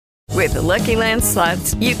With the Lucky Land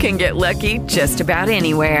Slots, you can get lucky just about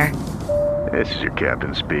anywhere. This is your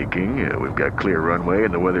captain speaking. We've got clear runway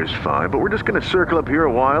and the weather's fine, but we're just going to circle up here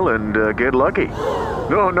a while and get lucky.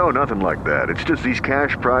 No, nothing like that. It's just these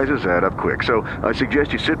cash prizes add up quick. So I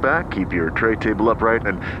suggest you sit back, keep your tray table upright,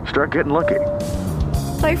 and start getting lucky.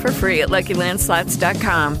 Play for free at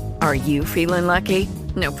LuckyLandSlots.com. Are you feeling lucky?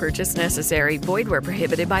 No purchase necessary. Void where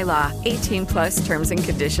prohibited by law. 18+ terms and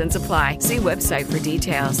conditions apply. See website for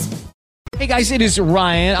details. Hey guys, it is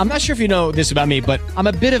Ryan. I'm not sure if you know this about me, but I'm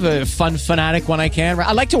a bit of a fun fanatic when I can.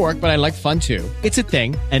 I like to work, but I like fun too. It's a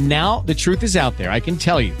thing. And now the truth is out there. I can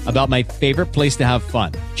tell you about my favorite place to have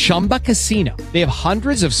fun. Chumba Casino. They have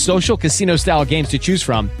hundreds of social casino style games to choose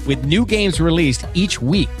from with new games released each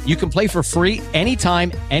week. You can play for free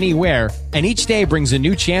anytime, anywhere. And each day brings a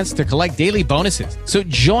new chance to collect daily bonuses. So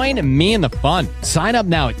join me in the fun. Sign up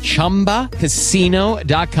now at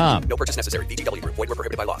ChumbaCasino.com. No purchase necessary. VGW Group. Void where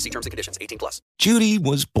prohibited by law. See terms and conditions. 18+. Judy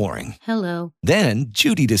was boring. Hello. Then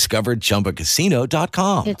Judy discovered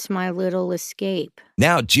ChumbaCasino.com. It's my little escape.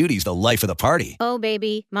 Now Judy's the life of the party. Oh,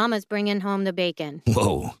 baby, mama's bringing home the bacon.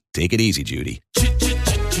 Whoa, take it easy, Judy.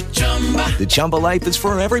 The Chumba life is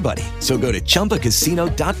for everybody. So go to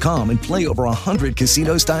ChumbaCasino.com and play over 100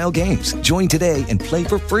 casino-style games. Join today and play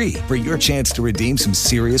for free for your chance to redeem some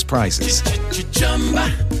serious prizes.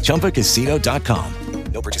 ChumbaCasino.com.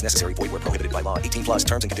 No purchase necessary. Void where prohibited by law. 18+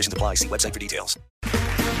 terms and conditions apply. See website for details.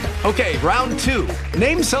 Okay, round two.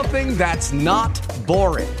 Name something that's not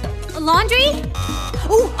boring. A laundry?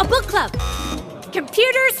 Ooh, a book club.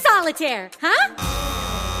 Computer solitaire, huh?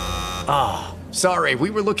 Ah, sorry, we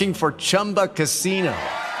were looking for Chumba Casino.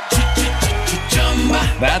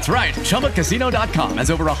 That's right, ChumbaCasino.com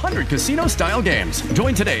has over 100 casino-style games.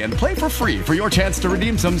 Join today and play for free for your chance to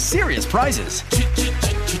redeem some serious prizes.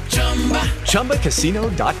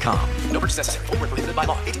 ChumbaCasino.com. No purchase necessary. Void where prohibited by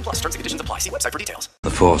law. 18+ terms and conditions apply. See website for details.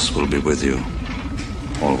 The Force will be with you,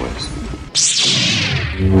 always.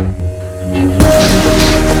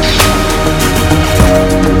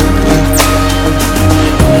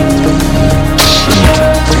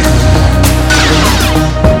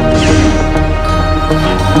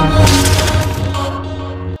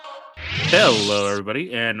 Hello,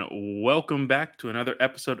 everybody, and welcome back to another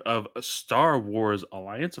episode of Star Wars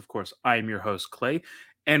Alliance. Of course, I am your host, Clay,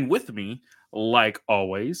 and with me, like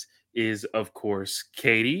always, is, of course,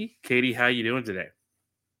 Katie. Katie, how you doing today?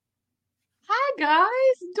 Hi,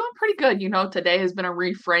 guys. Doing pretty good. You know, today has been a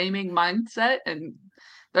reframing mindset, and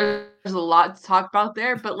there's a lot to talk about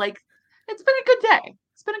there, but, it's been a good day.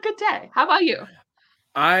 It's been a good day. How about you?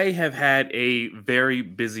 I have had a very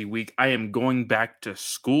busy week. I am going back to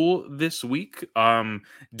school this week.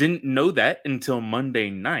 Didn't know that until Monday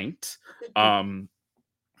night. I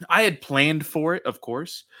had planned for it, of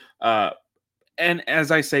course. And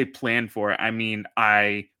as I say planned for it, I mean,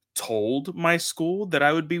 I told my school that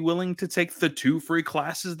I would be willing to take the 2 free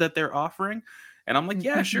classes that they're offering. And I'm like,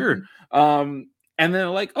 yeah, sure. And then they're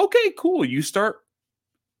like, okay, cool. You start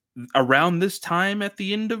around this time at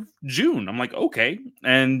the end of June. I'm like, okay.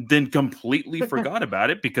 And then completely forgot about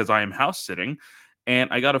it because I am house sitting. And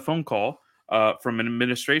I got a phone call from an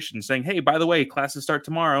administration saying, hey, by the way, classes start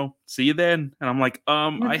tomorrow. See you then. And I'm like,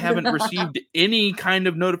 I haven't received any kind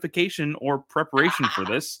of notification or preparation for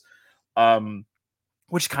this.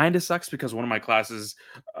 Which kind of sucks because one of my classes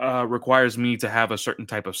requires me to have a certain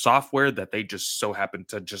type of software that they just so happen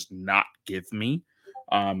to just not give me.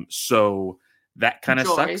 So that kind of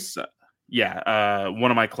sucks. One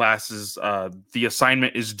of my classes, the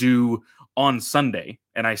assignment is due on Sunday,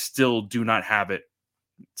 and I still do not have it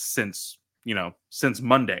since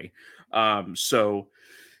Monday. So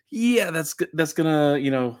yeah, that's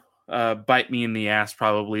gonna, bite me in the ass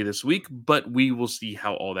probably this week, but we will see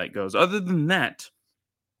how all that goes. Other than that,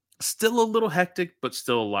 still a little hectic, but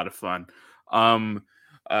still a lot of fun.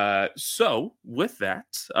 So with that,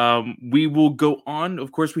 we will go on.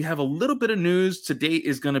 Of course, we have a little bit of news. Today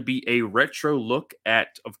is going to be a retro look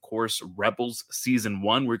at, of course, Rebels Season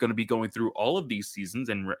 1. We're going to be going through all of these seasons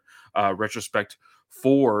in retrospect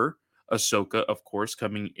for Ahsoka, of course,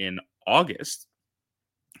 coming in August.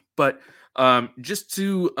 But just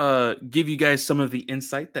to give you guys some of the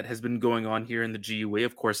insight that has been going on here in the GUA,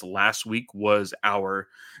 of course, last week was our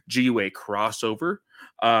GUA crossover.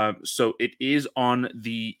 So it is on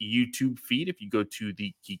the YouTube feed. If you go to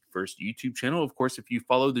the Geek First YouTube channel, of course, if you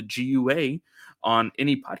follow the GUA on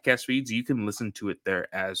any podcast feeds, you can listen to it there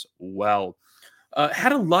as well.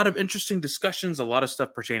 Had a lot of interesting discussions, a lot of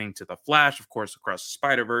stuff pertaining to the Flash, of course, across the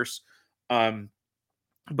Spider-Verse.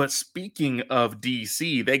 But speaking of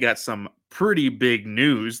DC, they got some pretty big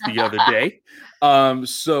news the other day.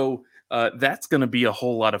 So That's going to be a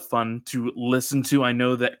whole lot of fun to listen to. I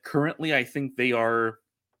know that currently, I think they are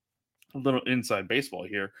a little inside baseball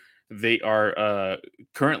here. They are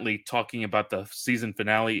currently talking about the season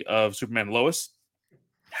finale of Superman and Lois.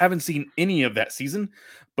 Haven't seen any of that season,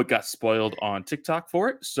 but got spoiled on TikTok for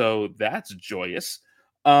it. So that's joyous.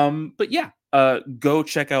 But yeah, go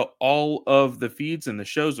check out all of the feeds and the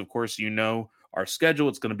shows. Of course, you know our schedule.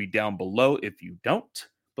 It's going to be down below if you don't.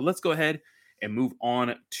 But let's go ahead and move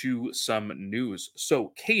on to some news.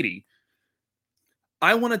 So, Katie,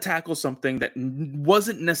 I want to tackle something that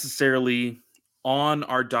wasn't necessarily on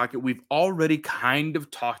our docket. We've already kind of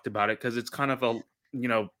talked about it because it's kind of a,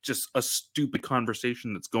 just a stupid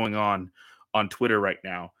conversation that's going on Twitter right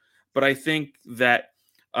now. But I think that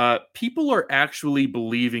people are actually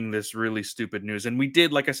believing this really stupid news. And we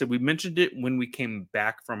did, like I said, we mentioned it when we came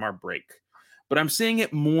back from our break. But I'm seeing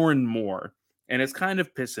it more and more, and it's kind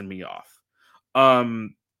of pissing me off.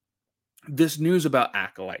 This news about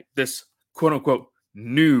Acolyte, this quote unquote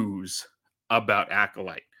news about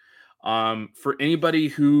Acolyte. For anybody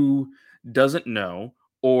who doesn't know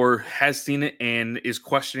or has seen it and is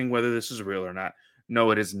questioning whether this is real or not,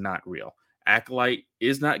 no, it is not real. Acolyte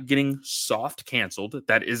is not getting soft canceled.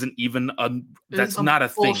 That isn't even that's not a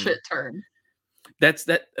bullshit thing. term. That's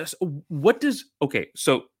what does okay,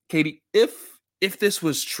 so Katie, if this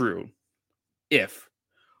was true,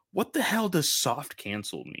 what the hell does soft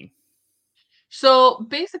cancel mean? So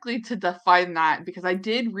basically, to define that, because I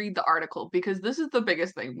did read the article, because this is the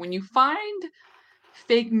biggest thing. When you find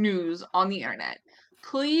fake news on the internet,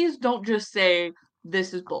 please don't just say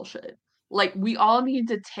this is bullshit. Like, we all need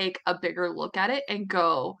to take a bigger look at it and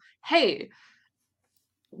go, hey,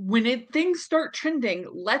 when things start trending,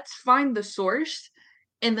 let's find the source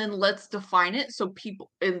and then let's define it so people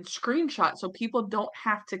and screenshot so people don't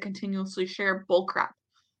have to continuously share bullcrap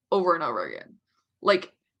over and over again.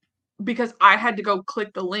 Like, because I had to go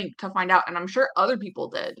click the link to find out, and I'm sure other people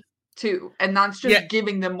did too. And that's just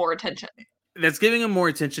giving them more attention. That's giving them more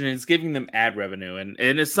attention, and it's giving them ad revenue. And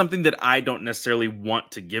it's something that I don't necessarily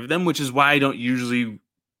want to give them, which is why I don't usually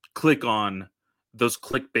click on those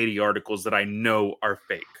clickbaity articles that I know are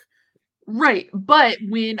fake. Right. But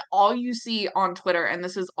when all you see on Twitter, and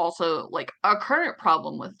this is also like a current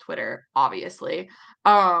problem with Twitter, obviously,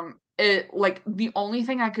 it like the only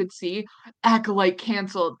thing I could see, Acolyte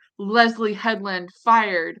canceled, Leslie Headland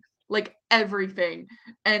fired, like everything.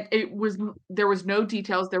 And there was no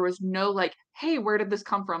details. There was no like, hey, where did this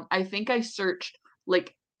come from? I think I searched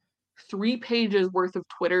like 3 pages worth of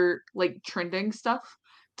Twitter like trending stuff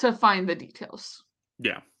to find the details.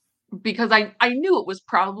 Yeah. Because I knew it was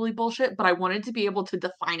probably bullshit, but I wanted to be able to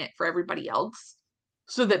define it for everybody else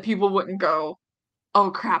so that people wouldn't go, oh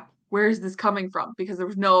crap, where is this coming from? Because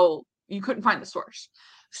you couldn't find the source.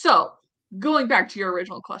 So, going back to your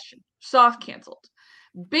original question, soft canceled.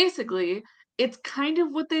 Basically, it's kind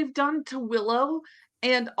of what they've done to Willow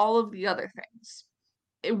and all of the other things,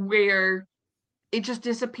 where it just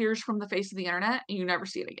disappears from the face of the internet and you never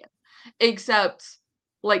see it again. Except,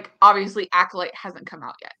 like, obviously Acolyte hasn't come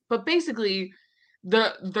out yet. But basically,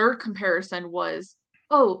 their comparison was,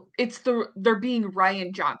 oh, they're being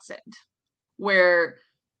Rian Johnson, where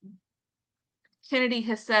Kennedy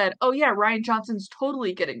has said, oh yeah, Rian Johnson's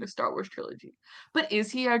totally getting a Star Wars trilogy. But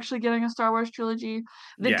is he actually getting a Star Wars trilogy?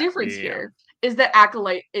 The difference here is that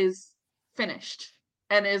Acolyte is finished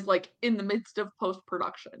and is like in the midst of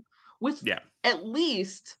post-production with at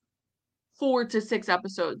least 4 to 6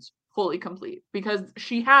 episodes fully complete, because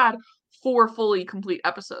she had 4 fully complete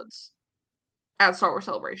episodes at Star Wars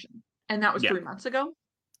Celebration, and that was 3 months ago.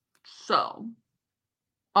 So,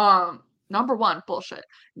 number 1, bullshit.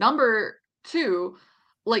 Number 2,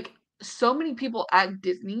 like, so many people at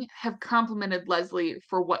Disney have complimented Leslie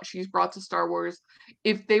for what she's brought to Star Wars.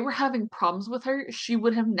 If they were having problems with her, she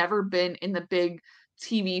would have never been in the big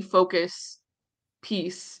TV focus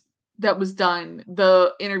piece that was done,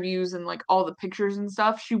 the interviews and like all the pictures and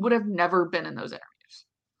stuff. She would have never been in those interviews.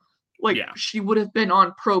 Like, she would have been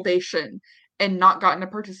on probation and not gotten to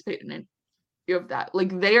participate in any of that.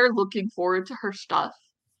 Like, they are looking forward to her stuff.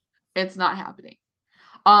 It's not happening.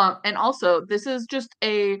 And also, this is just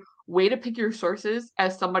a way to pick your sources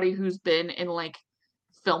as somebody who's been in like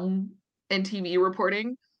film and TV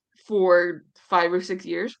reporting for 5 or 6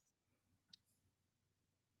 years.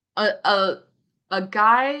 A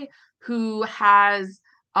guy who has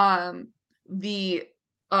the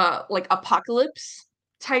like apocalypse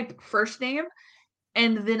type first name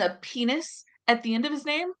and then a penis at the end of his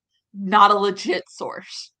name, not a legit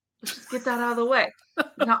source. Let's just get that out of the way.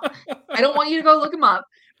 I don't want you to go look him up,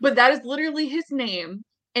 but that is literally his name,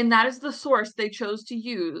 and that is the source they chose to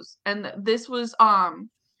use. And this was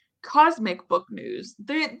cosmic book news.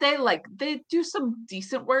 They do some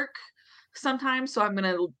decent work sometimes, so I'm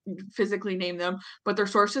gonna physically name them, but their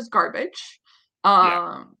source is garbage.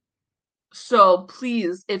 Yeah. So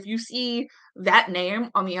please, if you see that name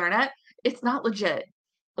on the internet, it's not legit.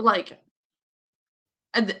 Like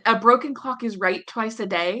a broken clock is right twice a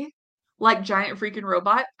day, like giant freaking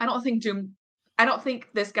robot. I don't think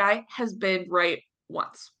this guy has been right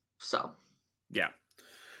once. So Yeah.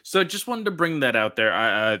 So just wanted to bring that out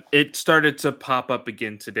there. It started to pop up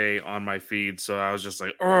again today on my feed, so I was just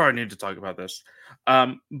like, "Oh, I need to talk about this."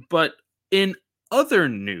 But in other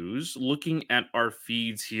news, looking at our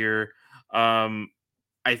feeds here, um,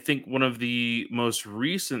 I think one of the most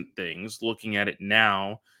recent things, looking at it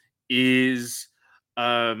now, is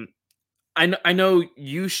um, I know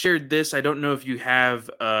you shared this. I don't know if you have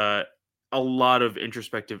a lot of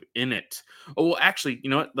introspective in it. Oh, well, actually, you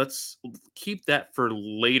know what? Let's keep that for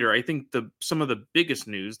later. I think the some of the biggest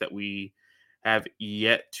news that we have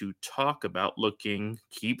yet to talk about, looking,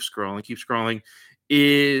 keep scrolling,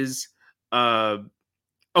 is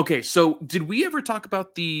okay. So, did we ever talk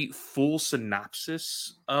about the full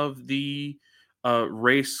synopsis of the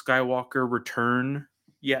Rey Skywalker return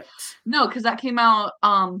yet? no, because that came out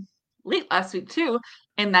late last week too,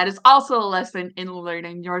 and that is also a lesson in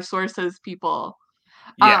learning your sources, people.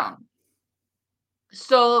 Yeah. Um,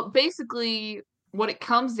 so basically, what it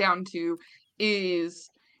comes down to is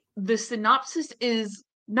the synopsis is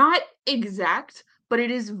not exact, but it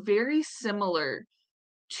is very similar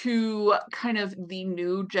to kind of the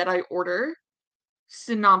new Jedi Order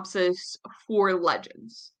synopsis for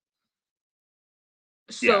Legends.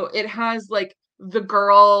 Yeah. So it has like the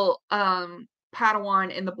girl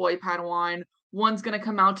Padawan and the boy Padawan. One's gonna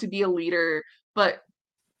come out to be a leader, but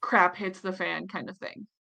crap hits the fan kind of thing.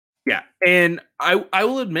 Yeah, and I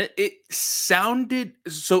will admit it sounded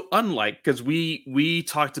so unlike because we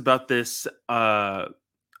talked about this.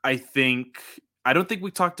 I think I don't think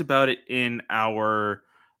we talked about it in our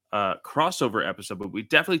crossover episode, but we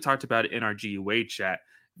definitely talked about it in our GUA chat.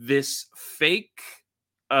 This fake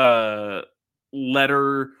uh,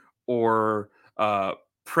 letter or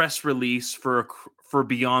press release for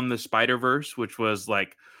Beyond the Spider Verse, which was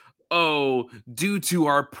like, oh, due to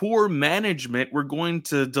our poor management, we're going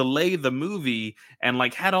to delay the movie, and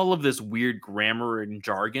like had all of this weird grammar and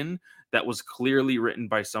jargon that was clearly written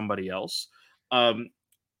by somebody else.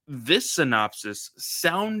 This synopsis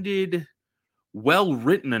sounded well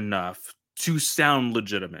written enough to sound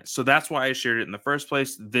legitimate. So that's why I shared it in the first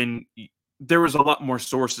place. Then there was a lot more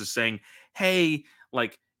sources saying, hey,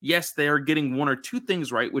 like, yes, they are getting one or two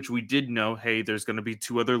things right, which we did know. Hey, there's going to be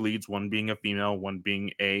two other leads, one being a female, one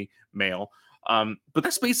being a male. But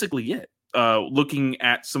that's basically it. Looking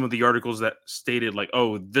at some of the articles that stated, like,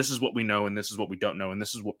 oh, this is what we know, and this is what we don't know, and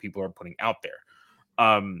this is what people are putting out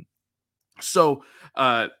there. So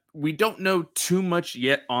we don't know too much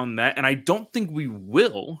yet on that, and I don't think we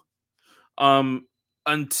will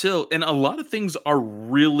until, and a lot of things are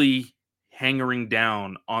really hangering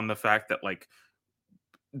down on the fact that like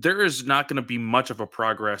there is not going to be much of a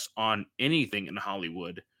progress on anything in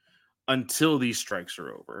Hollywood until these strikes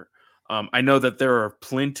are over. I know that there are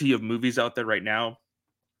plenty of movies out there right now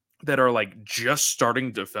that are like just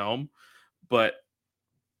starting to film, but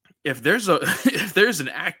if there's a if there's an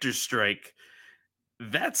actor strike,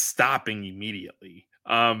 that's stopping immediately.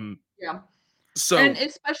 Yeah. And So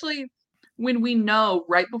especially when we know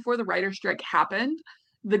right before the writer's strike happened,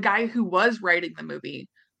 the guy who was writing the movie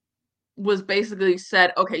was basically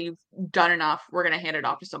said, okay, you've done enough. We're going to hand it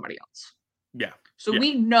off to somebody else. yeah, So yeah,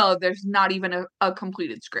 we know there's not even a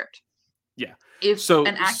completed script. yeah. If So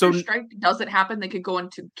an actor strike doesn't happen, they could go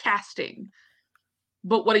into casting.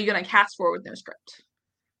 But what are you going to cast for with no script?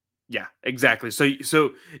 yeah, exactly.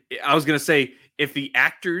 So I was gonna say if the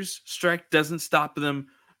actors strike doesn't stop them,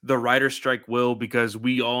 the writer strike will, because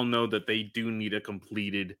we all know that they do need a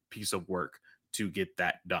completed piece of work to get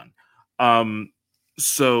that done. Um,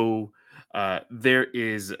 so there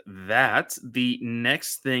is that. The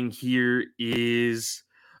next thing here is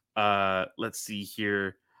let's see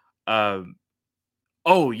here. Um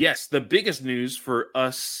Oh, yes, the biggest news for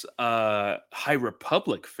us High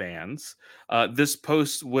Republic fans. This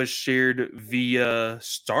post was shared via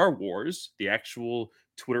Star Wars, the actual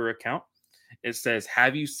Twitter account. It says,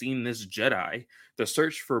 "Have you seen this Jedi? The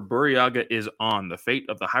search for Buryaga is on. The fate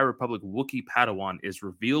of the High Republic Wookiee Padawan is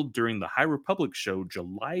revealed during the High Republic show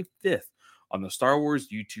July 5th on the Star Wars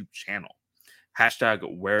YouTube channel. Hashtag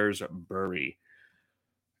Where's Burry."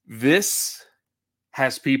 This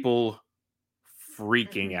has people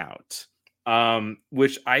freaking out,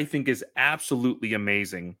 which I think is absolutely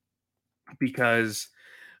amazing because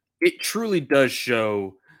it truly does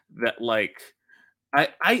show that like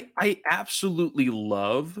I absolutely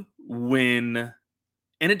love when,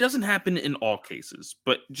 and it doesn't happen in all cases,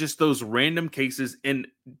 but just those random cases, and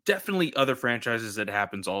definitely other franchises it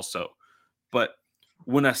happens also. But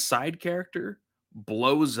when a side character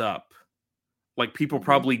blows up like people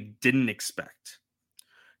probably didn't expect.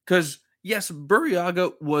 Because yes,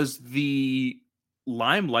 Buryaga was the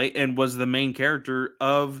limelight and was the main character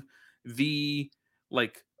of the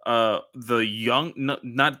the young,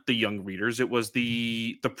 not the young readers, it was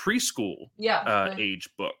the preschool age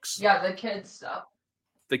books, the kids stuff.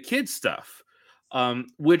 the kids stuff,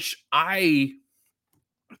 which I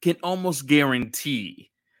can almost guarantee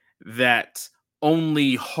that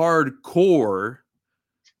only hardcore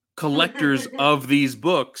collectors of these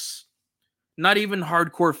books, not even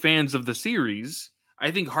hardcore fans of the series, I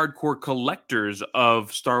think hardcore collectors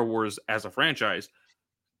of Star Wars as a franchise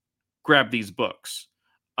grab these books.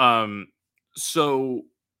 So,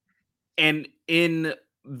 and in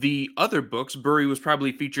the other books, Burry was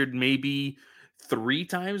probably featured maybe 3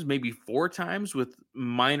 times, maybe 4 times, with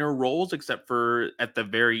minor roles, except for at the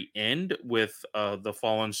very end with the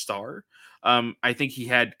Fallen Star. I think he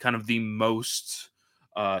had kind of the most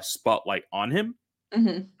spotlight on him.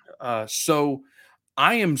 So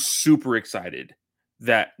I am super excited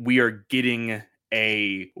that we are getting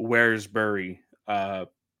a Where's Burry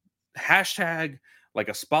hashtag, like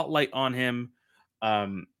a spotlight on him.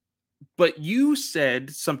 But you said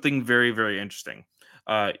something very, very interesting.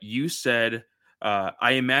 You said,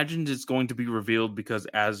 I imagined it's going to be revealed because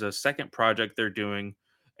as a second project, they're doing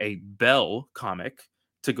a Bell comic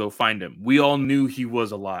to go find him. We all knew he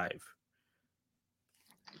was alive.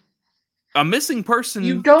 A missing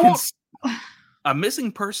person a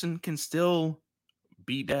missing person can still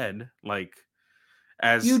be dead, like,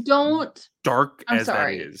 as you don't dark I'm as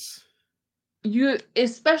sorry. that is. You,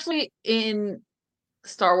 especially in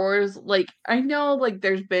Star Wars, like, I know, like,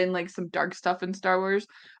 there's been, like, some dark stuff in Star Wars,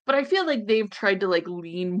 but I feel like they've tried to, like,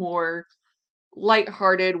 lean more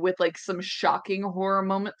lighthearted with, like, some shocking horror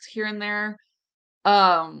moments here and there.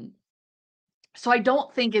 Um, so I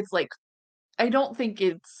don't think it's, like, I don't think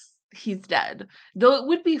it's he's dead. Though it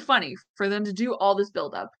would be funny for them to do all this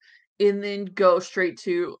buildup and then go straight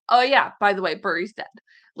to, oh yeah, by the way, Burry's dead.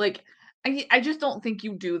 Like, I just don't think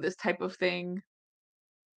you do this type of thing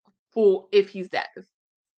for if he's dead.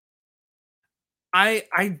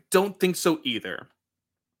 I don't think so either.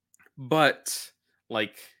 But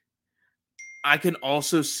like, I can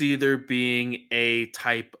also see there being a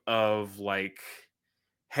type of like,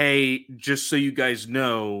 hey, just so you guys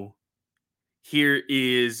know, here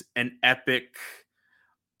is an epic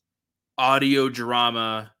audio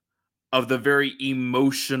drama of the very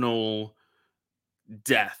emotional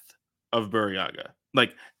death of Buryaga.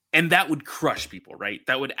 Like, and that would crush people, right?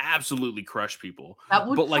 That would absolutely crush people. That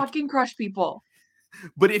would But like, fucking crush people.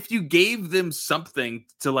 but if you gave them something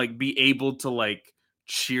to like be able to like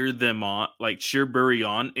cheer them on, like cheer Burry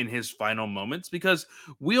on in his final moments, because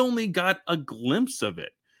we only got a glimpse of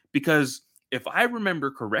it. Because if I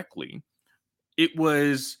remember correctly, it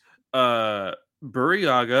was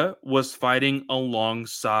Buryaga was fighting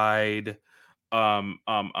alongside um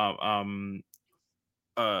um um um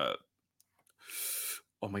uh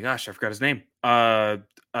oh my gosh, I forgot his name. Uh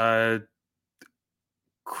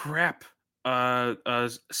Crap.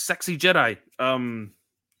 Sexy Jedi.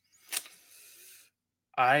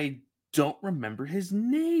 I don't remember his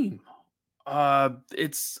name.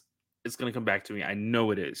 It's gonna come back to me. I know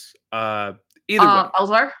it is. Either way,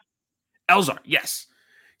 Elzar? Elzar. Yes,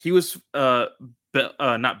 he was.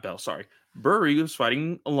 Not Bell. Sorry, Burry was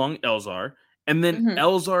fighting along Elzar, and then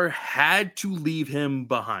Elzar had to leave him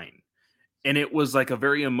behind, and it was like a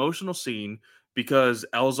very emotional scene because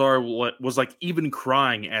Elzar was like even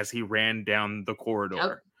crying as he ran down the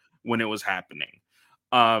corridor when it was happening.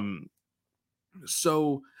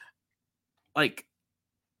 So like,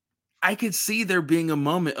 I could see there being a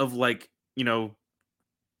moment of like, you know,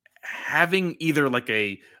 having either like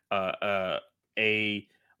a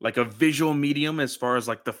like a visual medium as far as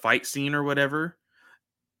like the fight scene or whatever,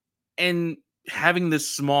 and having this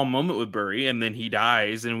small moment with Burry, and then he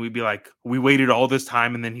dies, and we'd be like, we waited all this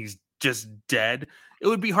time, and then he's just dead. It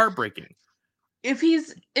would be heartbreaking. If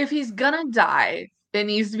he's gonna die, it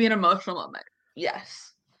needs to be an emotional moment.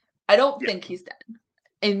 Yes. I don't think he's dead.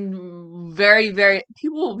 And very, very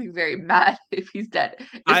people will be very mad if he's dead.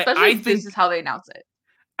 Especially if this is how they announce it.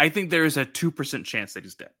 I think there is a 2% chance that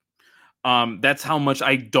he's dead. That's how much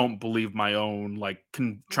I don't believe my own like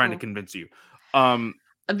trying to convince you.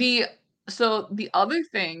 The other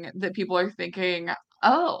thing that people are thinking,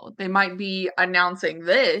 oh, they might be announcing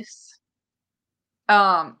this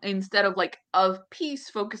instead of like of Peace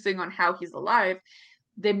focusing on how he's alive,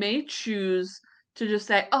 they may choose to just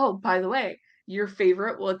say, oh, by the way, your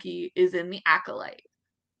favorite Wookiee is in the Acolyte,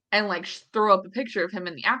 and like throw up a picture of him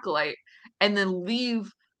in the Acolyte, and then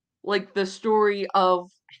leave like the story of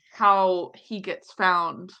how he gets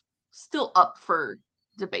found still up for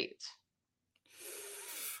debate.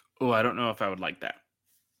 Oh, I don't know if I would like that.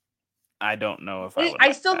 I don't know if I would.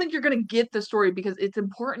 I still think you're gonna get the story because it's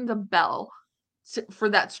important to Bell for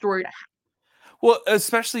that story to happen. Well,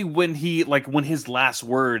 especially when when his last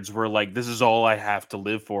words were like, "This is all I have to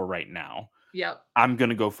live for right now. Yep. I'm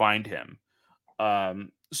gonna go find him."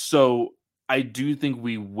 So I do think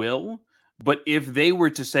we will. But if they were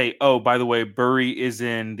to say, "Oh, by the way, Burry is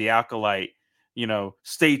in the Acolyte,"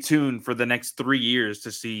 stay tuned for the next 3 years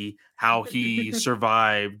to see how he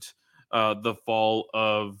survived the fall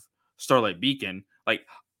of Starlight Beacon. Like,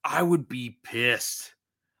 I would be pissed.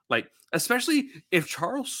 Like, especially if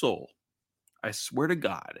Charles Soule, I swear to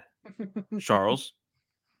God, Charles,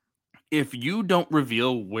 if you don't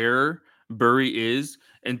reveal where Burry is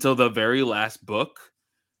until the very last book,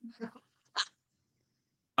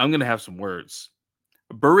 I'm going to have some words.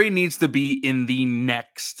 Burry needs to be in the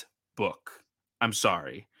next book. I'm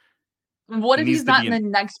sorry. What if he's not in the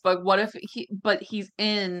next book? What if he's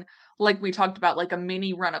in, like we talked about, like a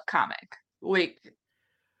mini run of comic? Like,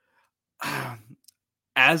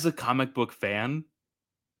 as a comic book fan,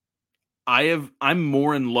 I'm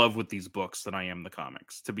more in love with these books than I am the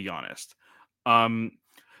comics, to be honest.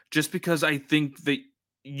 Just because I think that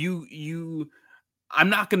I'm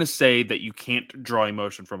not going to say that you can't draw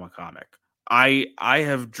emotion from a comic. I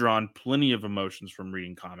have drawn plenty of emotions from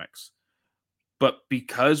reading comics. But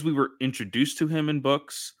because we were introduced to him in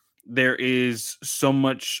books, there is so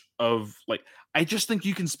much of like, I just think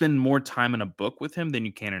you can spend more time in a book with him than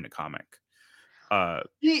you can in a comic. I'm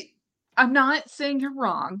not saying you're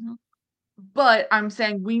wrong, but I'm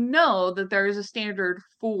saying we know that there is a standard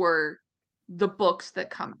for the books that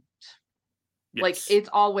come out. Yes. Like, it's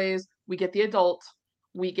always, we get the adult,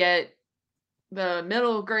 we get the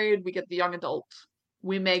middle grade, we get the young adult.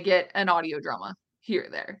 We may get an audio drama here or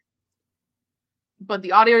there. But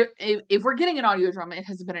the audio, if we're getting an audio drama, it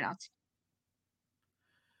hasn't been announced.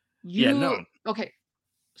 Okay.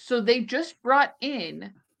 So they just brought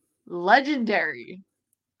in legendary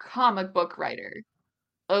comic book writer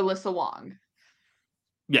Alyssa Wong.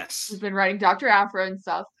 Yes. Who's been writing Dr. Aphra and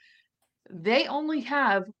stuff. They only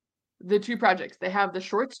have the 2 projects. They have the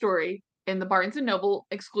short story in the Barnes & Noble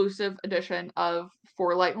exclusive edition of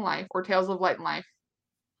For Light and Life, or Tales of Light and Life.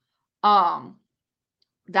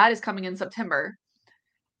 That is coming in September.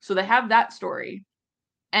 So they have that story.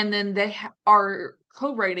 And then they are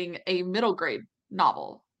co-writing a middle grade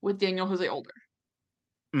novel with Daniel Jose Older.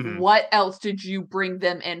 Mm-hmm. What else did you bring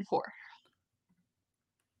them in for?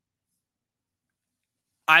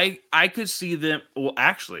 I could see them. Well,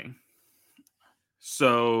 actually,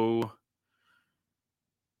 so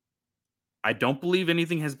I don't believe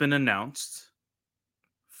anything has been announced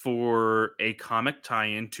for a comic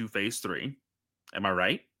tie-in to Phase 3. Am I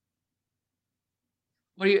right?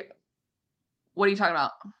 What are you talking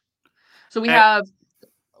about? So we have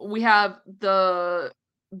the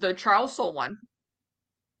Charles Soule one,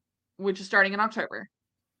 which is starting in October.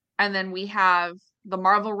 And then we have the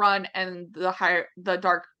Marvel run and the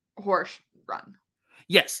Dark Horse run.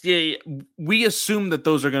 Yes, yeah. We assume that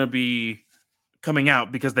those are going to be coming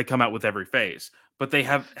out because they come out with every phase. But they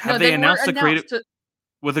have they announced the creative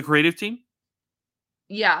with a creative team?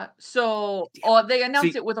 Yeah. So they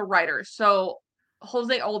announced it with a writer. So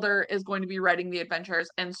Jose Older is going to be writing the adventures,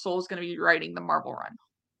 and Soule's going to be writing the Marvel run.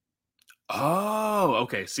 Oh,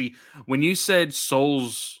 okay. See, when you said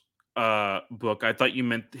Soule's book, I thought you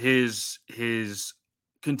meant his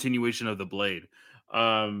continuation of the Blade.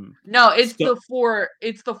 No, it's the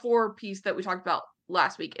 4 piece that we talked about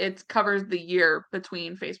last week. It covers the year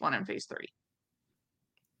between Phase 1 and Phase 3.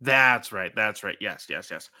 That's right. Yes.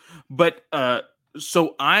 But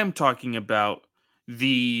so I'm talking about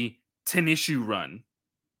the 10-issue run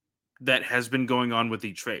that has been going on with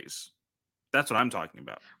each phase. That's what I'm talking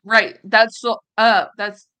about. Right. That's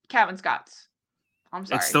Kevin Scott's. I'm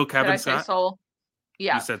sorry. It's still Kevin Scott? Say Soule?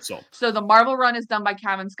 Yeah. You said Soule. So the Marvel run is done by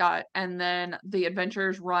Kevin Scott, and then the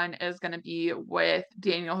Adventures run is going to be with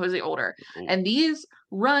Daniel Jose Older. Ooh. And these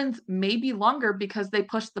runs may be longer because they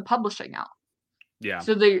pushed the publishing out. Yeah.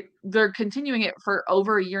 So they're continuing it for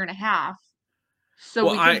over a year and a half.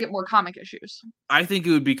 So we can get more comic issues. I think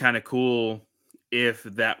it would be kind of cool if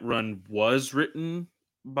that run was written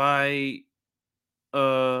by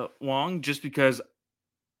Wong, just because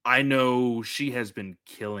I know she has been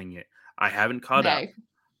killing it. I haven't caught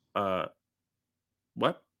up.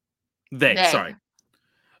 what? They. Sorry.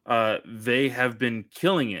 They have been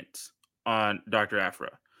killing it on Dr.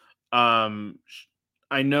 Aphra.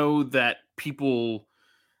 I know that people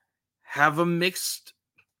have a mixed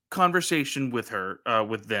conversation with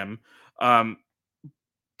with them. Um,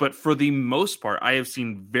 but for the most part, I have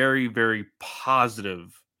seen very, very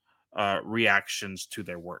positive reactions to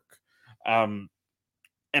their work. Um,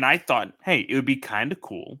 and I thought, hey, it would be kind of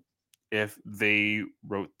cool if they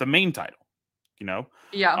wrote the main title, you know?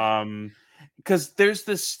 Yeah. Because there's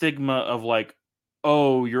this stigma of like,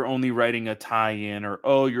 oh, you're only writing a tie-in, or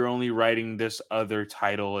oh, you're only writing this other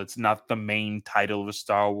title. It's not the main title of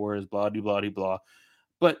Star Wars, blah blah blah blah.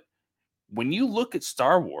 But when you look at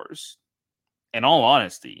Star Wars, in all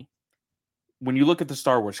honesty, when you look at the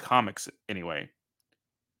Star Wars comics anyway,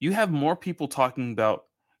 you have more people talking about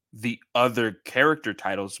the other character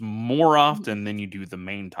titles more often than you do the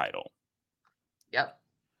main title. Yep.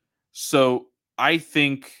 So I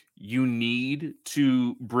think you need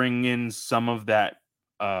to bring in some of that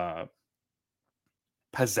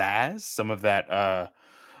pizzazz, some of that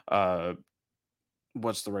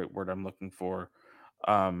what's the right word I'm looking for?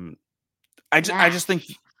 I just think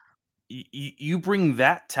you bring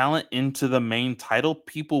that talent into the main title,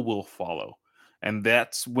 people will follow. And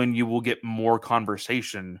that's when you will get more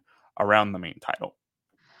conversation around the main title.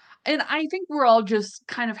 And I think we're all just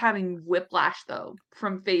kind of having whiplash though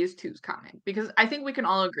from Phase 2's comic, because I think we can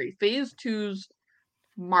all agree Phase 2's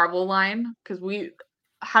Marvel line, because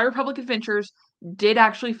High Republic Adventures did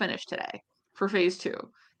actually finish today for Phase 2.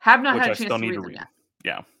 Have not Which had I a chance still to need read to them read. yet,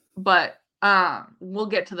 Yeah. but we'll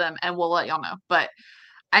get to them and we'll let y'all know. But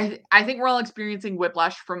I think we're all experiencing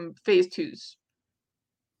whiplash from Phase 2's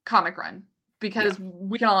comic run, because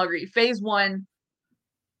we can all agree Phase 1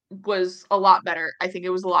 was a lot better. I think it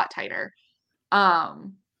was a lot tighter.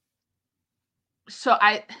 So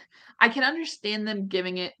I can understand them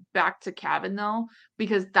giving it back to Cavan though,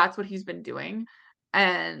 because that's what he's been doing.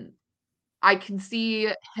 And I can see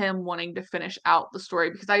him wanting to finish out the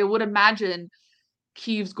story, because I would imagine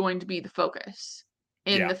Keeve's going to be the focus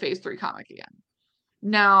in the Phase 3 comic again.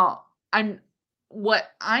 Now, what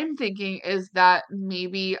I'm thinking is that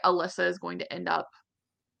maybe Alyssa is going to end up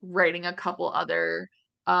writing a couple other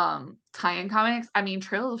tie-in comics. I mean,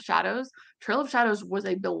 Trail of Shadows was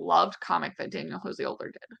a beloved comic that Daniel Jose Older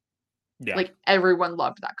did. Yeah. Like everyone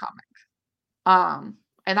loved that comic.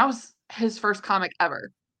 And that was his first comic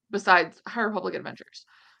ever besides High Republic Adventures.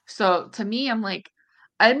 So to me, I'm like,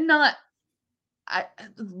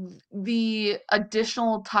 the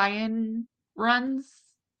additional tie-in runs,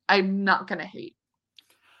 I'm not gonna hate.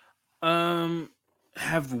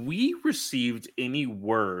 Have we received any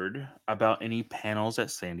word about any panels at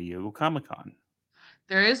San Diego Comic-Con?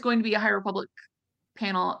 There is going to be a High Republic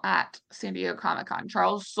panel at San Diego Comic-Con.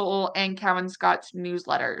 Charles Soule and Kevin Scott's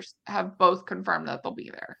newsletters have both confirmed that they'll be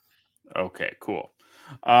there. Okay, cool.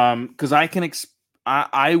 Because I can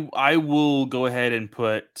I will go ahead and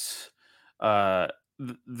put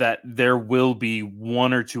that there will be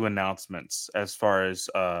one or two announcements as far as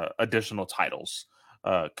additional titles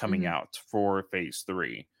coming out for Phase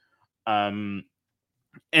 3. And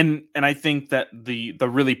I think that the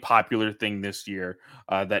really popular thing this year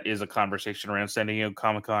that is a conversation around San Diego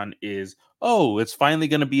Comic-Con is, oh, it's finally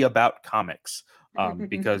going to be about comics,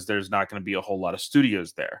 because there's not going to be a whole lot of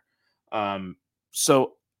studios there.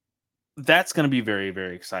 So that's going to be very,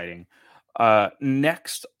 very exciting.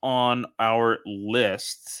 Next on our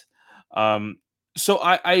list, so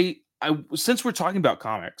I since we're talking about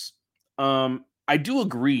comics, I do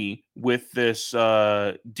agree with this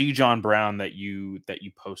D. John Brown that you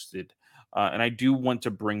posted, and I do want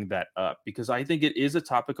to bring that up because I think it is a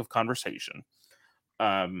topic of conversation.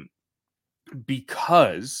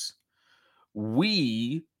 Because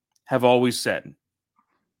we have always said,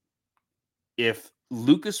 if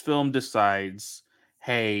Lucasfilm decides,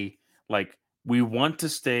 hey, like, we want to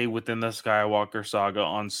stay within the Skywalker saga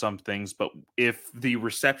on some things, but if the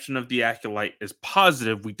reception of the Acolyte is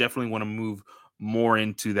positive, we definitely want to move more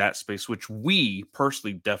into that space, which we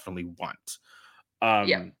personally definitely want.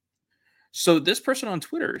 So this person on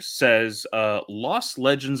Twitter says, Lost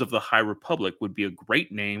Legends of the High Republic would be a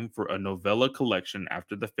great name for a novella collection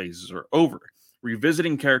after the phases are over.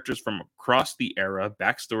 Revisiting characters from across the era,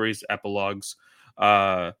 backstories, epilogues,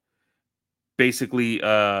 basically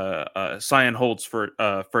Cyan Holt's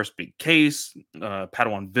first big case,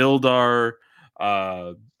 Padawan Vildar,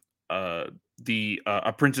 the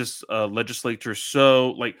apprentice legislature.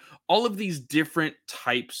 So like all of these different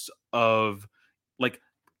types of like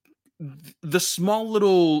the small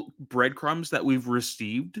little breadcrumbs that we've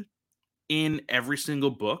received in every single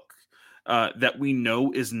book that we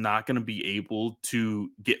know is not going to be able to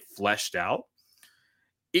get fleshed out,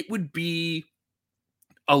 it would be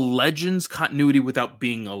a Legends continuity without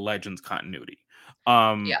being a Legends continuity.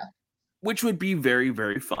 Yeah. Which would be very,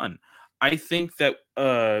 very fun. I think that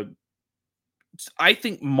I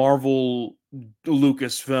think Marvel,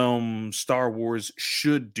 Lucasfilm, Star Wars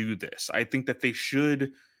should do this. I think that they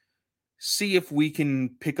should see if we can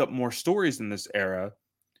pick up more stories in this era,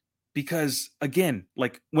 because again,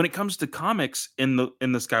 like when it comes to comics in the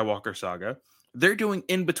Skywalker saga, they're doing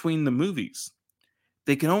in between the movies.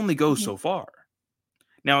 They can only go so far.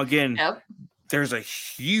 Now again, Yep. there's a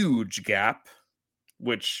huge gap,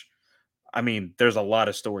 which I mean, there's a lot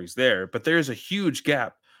of stories there, but there's a huge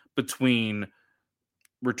gap between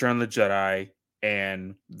Return of the Jedi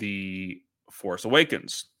and The Force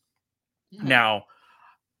Awakens. Yeah. Now,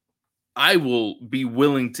 I will be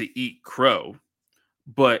willing to eat crow,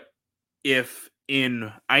 but if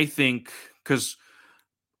I think, because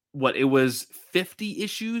what it was 50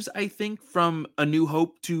 issues, I think, from A New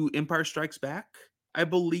Hope to Empire Strikes Back, I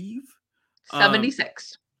believe.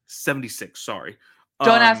 76. 76, sorry.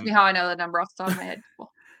 Don't ask me how I know that number off the top of my head.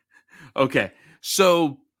 Okay,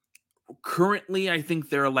 so currently I think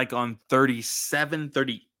they're like on 37,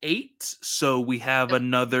 38. So we have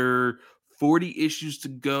another 40 issues to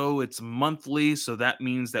go. It's monthly, so that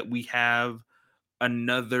means that we have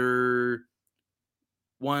another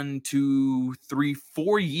 1, 2, 3,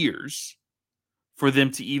 4 years for them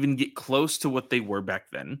to even get close to what they were back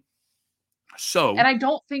then. So, and I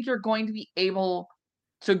don't think you're going to be able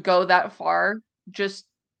to go that far just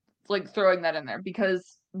like throwing that in there,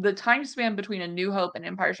 because the time span between A New Hope and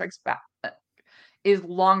Empire Strikes Back is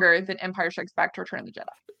longer than Empire Strikes Back to Return of the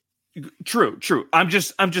Jedi. True. I'm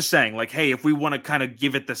just saying, like, hey, if we want to kind of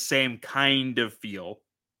give it the same kind of feel,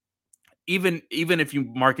 even if you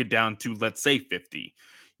mark it down to, let's say, 50,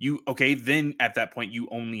 then at that point you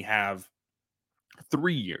only have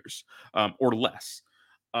 3 years or less.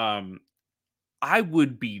 I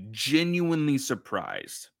would be genuinely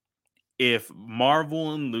surprised if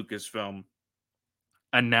Marvel and Lucasfilm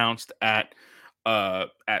announced at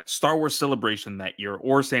Star Wars Celebration that year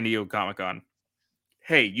or San Diego Comic-Con,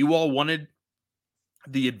 hey, you all wanted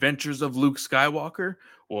the adventures of Luke Skywalker?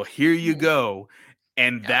 Well, here you go.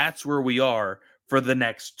 And that's where we are for the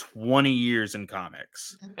next 20 years in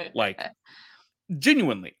comics. Like,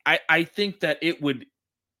 genuinely, I think that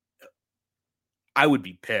I would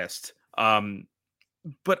be pissed.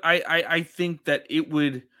 But I think that it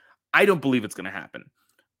would. I don't believe it's going to happen.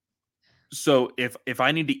 So if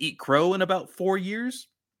I need to eat crow in about 4 years,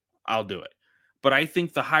 I'll do it. But I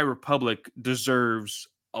think the High Republic deserves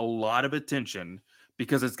a lot of attention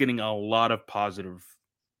because it's getting a lot of positive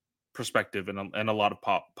perspective and a lot of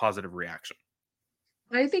positive reaction.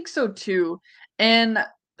 I think so too. And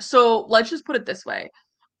so let's just put it this way.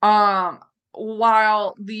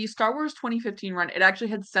 While the Star Wars 2015 run, it actually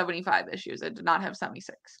had 75 issues. It did not have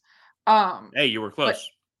 76. Hey, you were close.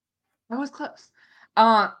 I was close.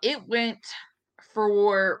 It went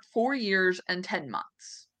for 4 years and 10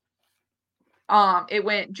 months. It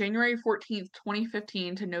went January 14th,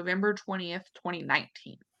 2015 to November 20th,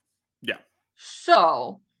 2019. Yeah.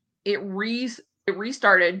 So it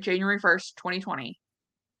restarted January 1st, 2020,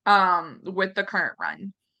 with the current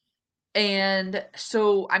run. And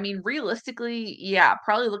so, I mean, realistically, yeah,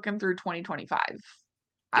 probably looking through 2025,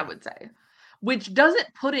 I would say, which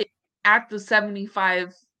doesn't put it at the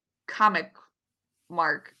 75 comic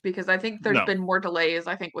mark, because I think there's been more delays,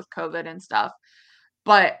 I think, with COVID and stuff.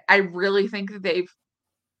 But I really think that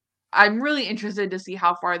I'm really interested to see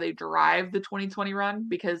how far they drive the 2020 run,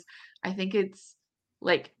 because I think it's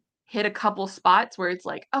like hit a couple spots where it's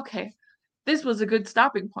like, okay, this was a good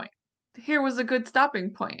stopping point. Here was a good stopping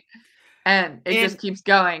point. And it just keeps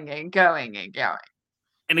going and going and going.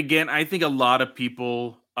 And again, I think a lot of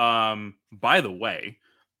people, by the way,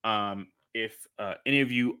 if any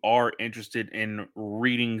of you are interested in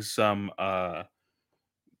reading some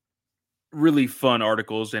really fun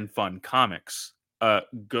articles and fun comics,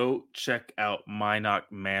 go check out Minot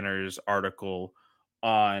Manor's article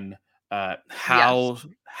on how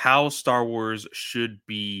Star Wars should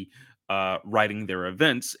be writing their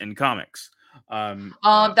events in comics.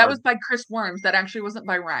 That was by Chris Worms. That actually wasn't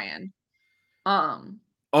by Ryan.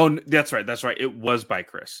 Oh, that's right. It was by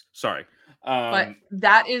Chris. Sorry. But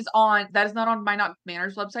that is not on Minot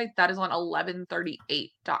Manor's website. That is on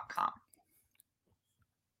 1138.com.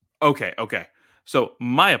 Okay. So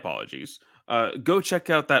my apologies. Go check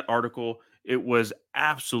out that article. It was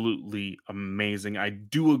absolutely amazing. I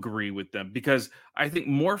do agree with them because I think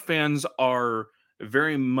more fans are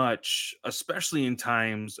very much, especially in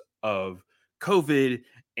times of COVID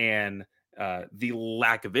and the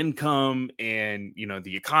lack of income and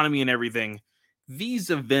the economy and everything, these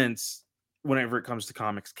events, whenever it comes to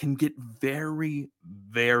comics, can get very,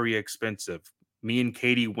 very expensive. Me and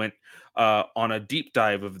Katie went on a deep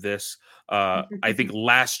dive of this, I think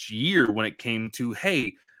last year, when it came to,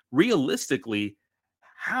 hey, realistically,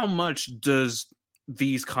 how much does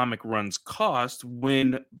these comic runs cost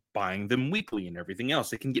when buying them weekly and everything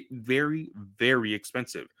else? It can get very, very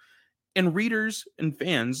expensive. And readers and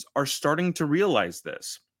fans are starting to realize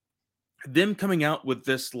this. Them coming out with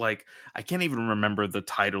this, like, I can't even remember the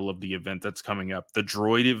title of the event that's coming up. The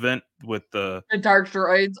droid event with the Dark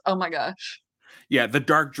Droids. Oh my gosh. yeah, the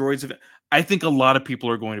Dark Droids event. I think a lot of people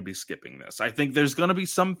are going to be skipping this. I think there's going to be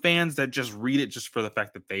some fans that just read it just for the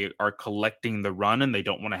fact that they are collecting the run and they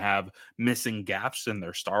don't want to have missing gaps in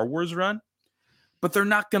their Star Wars run. But they're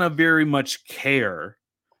not going to very much care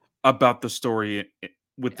about the story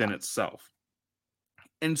within itself.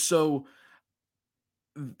 And so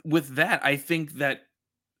with that, I think that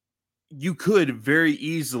you could very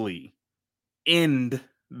easily end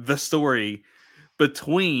the story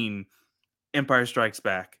between Empire Strikes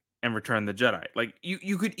Back and Return of the Jedi. Like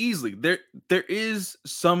you could easily, there is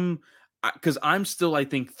some, because I'm still, I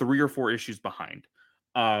think, 3 or 4 issues behind.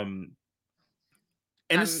 And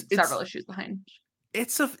it's several issues behind.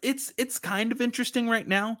 It's kind of interesting right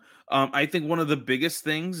now. I think one of the biggest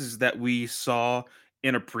things is that we saw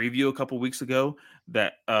in a preview a couple weeks ago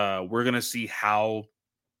that we're gonna see how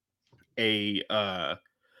a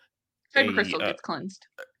Kyber crystal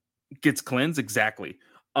gets cleansed, exactly.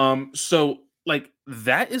 So like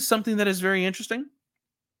that is something that is very interesting,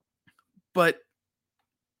 but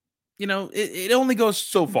it only goes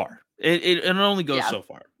so far. It only goes so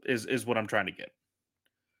far is what I'm trying to get.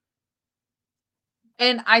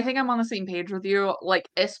 And I think I'm on the same page with you, like,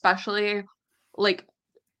 especially, like,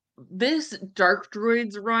 this Dark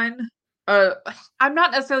Droids run, I'm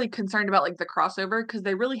not necessarily concerned about, like, the crossover, because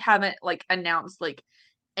they really haven't, like, announced, like,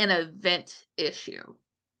 an event issue.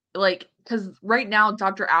 Like, because right now,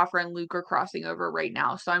 Dr. Aphra and Luke are crossing over right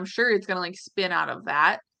now, so I'm sure it's gonna, like, spin out of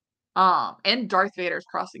that. And Darth Vader's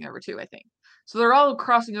crossing over too, I think. So they're all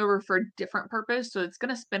crossing over for a different purpose, so it's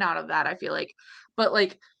gonna spin out of that, I feel like. But,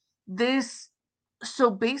 like, this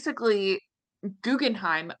so basically,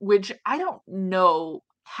 Guggenheim, which I don't know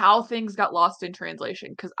how things got lost in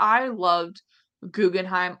translation, because I loved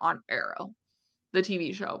Guggenheim on Arrow, the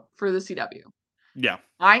TV show for the CW. Yeah.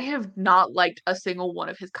 I have not liked a single one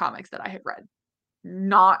of his comics that I have read.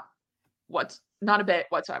 Not a bit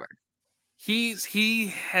whatsoever.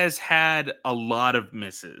 He has had a lot of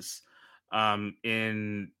misses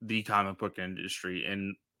in the comic book industry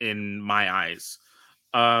in my eyes.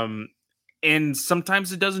 And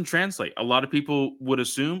sometimes it doesn't translate. A lot of people would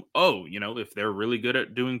assume, oh, if they're really good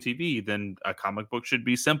at doing TV, then a comic book should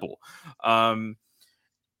be simple.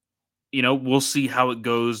 We'll see how it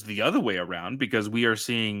goes the other way around, because we are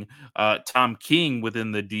seeing Tom King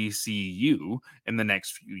within the DCU in the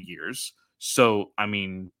next few years. So, I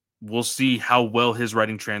mean, we'll see how well his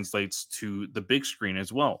writing translates to the big screen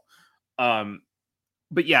as well.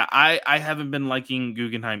 But yeah, I haven't been liking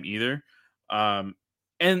Guggenheim either.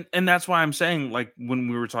 And that's why I'm saying, like, when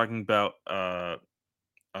we were talking about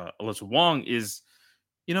Alyssa Wong, is,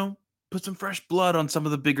 put some fresh blood on some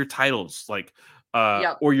of the bigger titles, like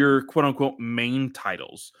or your quote unquote main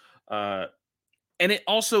titles. And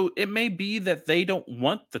it may be that they don't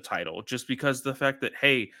want the title just because the fact that,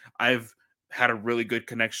 hey, I've had a really good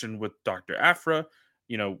connection with Dr. Aphra,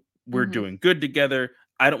 we're doing good together.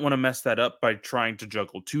 I don't want to mess that up by trying to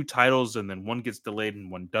juggle 2 titles and then one gets delayed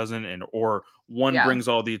and one doesn't, or one brings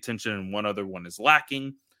all the attention and one other one is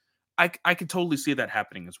lacking. I could totally see that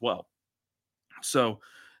happening as well. So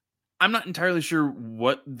I'm not entirely sure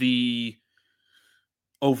what the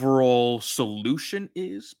overall solution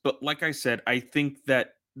is, but like I said, I think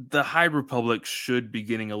that the High Republic should be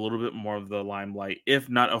getting a little bit more of the limelight, if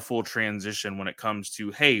not a full transition, when it comes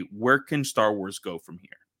to, hey, where can Star Wars go from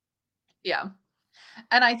here? Yeah.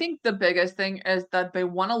 And I think the biggest thing is that they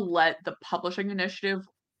want to let the publishing initiative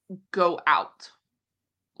go out,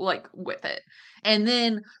 like, with it. And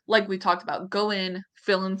then, like we talked about, go in,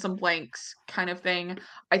 fill in some blanks kind of thing.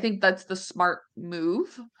 I think that's the smart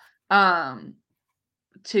move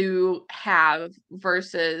to have,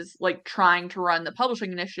 versus, like, trying to run the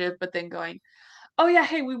publishing initiative, but then going, oh yeah,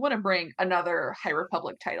 hey, we want to bring another High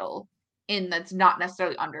Republic title in that's not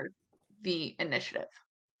necessarily under the initiative.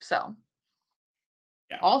 So.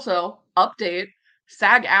 Also, update,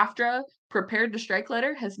 SAG-AFTRA prepared to strike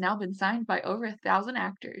letter has now been signed by over 1,000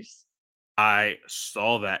 actors. I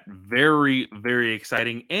saw that. Very, very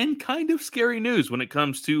exciting and kind of scary news when it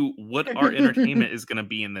comes to what our entertainment is going to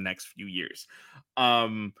be in the next few years.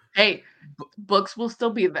 Um, Hey, books will still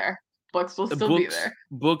be there. Books will still be there.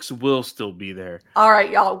 Books will still be there. All right,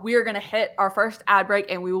 y'all. We are going to hit our first ad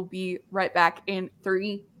break, and we will be right back in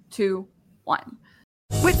 3, 2, 1.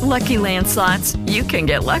 With Lucky Land Slots, you can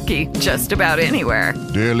get lucky just about anywhere.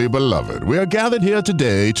 Dearly beloved, we are gathered here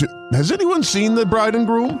today to... Has anyone seen the bride and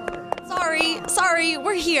groom? Sorry,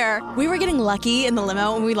 we're here. We were getting lucky in the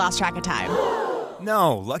limo and we lost track of time.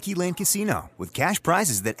 No, Lucky Land Casino, with cash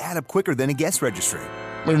prizes that add up quicker than a guest registry.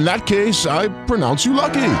 In that case, I pronounce you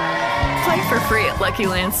lucky. Play for free at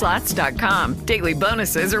LuckyLandSlots.com. Daily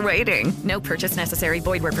bonuses are waiting. No purchase necessary.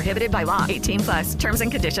 Void where prohibited by law. 18+. Terms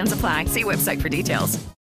and conditions apply. See website for details.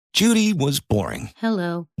 Judy was boring.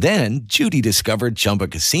 Hello. Then Judy discovered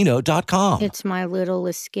ChumbaCasino.com. It's my little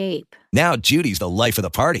escape. Now Judy's the life of the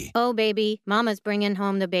party. Oh, baby, mama's bringing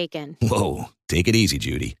home the bacon. Whoa, take it easy,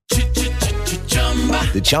 Judy.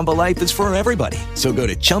 The Chumba life is for everybody. So go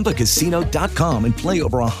to ChumbaCasino.com and play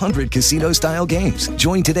over 100 casino-style games.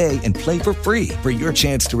 Join today and play for free for your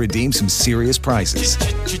chance to redeem some serious prizes.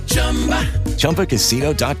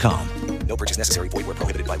 ChumbaCasino.com. No purchase necessary. Void where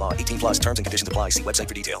prohibited by law. 18+. Terms and conditions apply. See website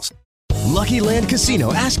for details. Lucky Land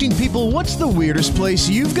Casino, asking people, what's the weirdest place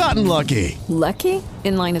you've gotten lucky? Lucky?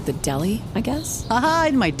 In line at the deli, I guess? Aha,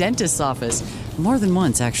 in my dentist's office. More than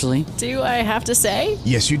once, actually. Do I have to say?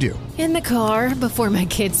 Yes, you do. In the car before my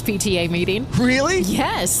kids' PTA meeting. Really?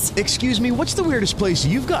 Yes. Excuse me, what's the weirdest place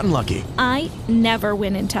you've gotten lucky? I never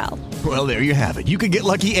win and tell. Well, there you have it. You can get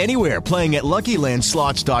lucky anywhere, playing at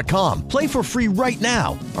LuckyLandSlots.com. Play for free right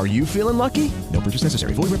now. Are you feeling lucky? No purchase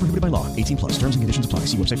necessary. Void where prohibited by law. 18+. Terms and conditions apply.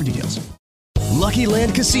 See website for details. Lucky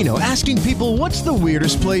Land Casino, asking people, what's the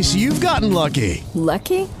weirdest place you've gotten lucky?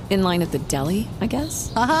 Lucky? In line at the deli, I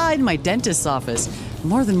guess? Aha, in my dentist's office.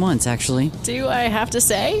 More than once, actually. Do I have to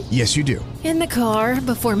say? Yes, you do. In the car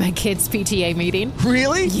before my kids' PTA meeting.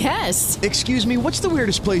 Really? Yes. Excuse me, what's the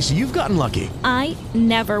weirdest place you've gotten lucky? I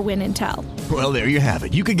never win and tell. Well, there you have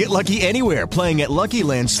it. You can get lucky anywhere, playing at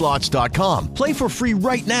LuckyLandSlots.com. Play for free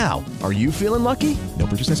right now. Are you feeling lucky? No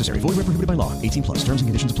purchase necessary. Void where prohibited by law. 18+. Terms and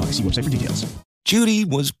conditions apply. See website for details. Judy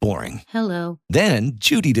was boring. Hello. Then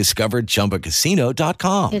Judy discovered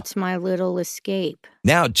ChumbaCasino.com. It's my little escape.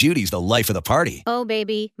 Now Judy's the life of the party. Oh,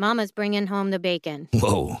 baby, mama's bringing home the bacon.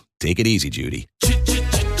 Whoa, take it easy, Judy.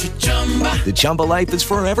 The Chumba life is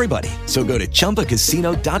for everybody. So go to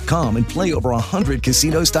ChumbaCasino.com and play over 100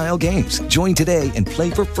 casino-style games. Join today and play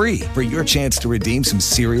for free for your chance to redeem some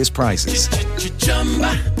serious prizes.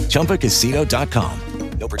 ChumbaCasino.com.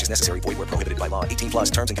 No purchase necessary. Void where prohibited by law.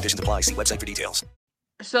 18+. Terms and conditions apply. See website for details.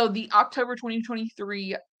 So the October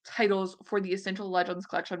 2023 titles for the Essential Legends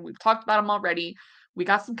collection, we've talked about them already. We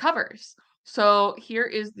got some covers. So here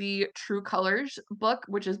is the True Colors book,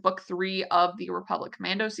 which is book 3 of the Republic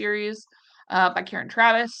Commando series by Karen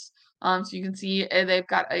Travis. So you can see they've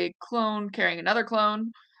got a clone carrying another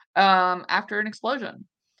clone after an explosion.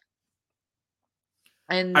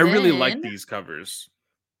 And I really like these covers.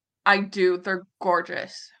 I do. They're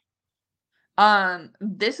gorgeous.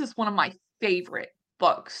 This is one of my favorite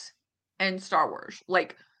books in Star Wars.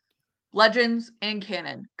 Like, Legends and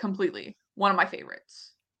canon, completely. One of my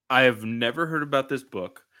favorites. I have never heard about this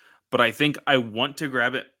book, but I think I want to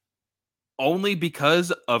grab it only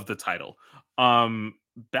because of the title.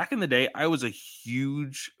 Back in the day, I was a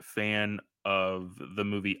huge fan of the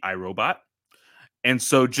movie iRobot. And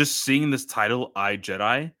so just seeing this title, I,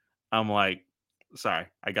 Jedi, I'm like, sorry,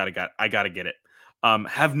 I gotta get it.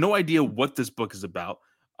 Have no idea what this book is about,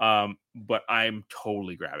 but I'm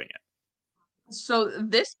totally grabbing it. So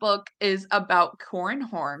this book is about Corran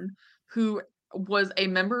Horn, who was a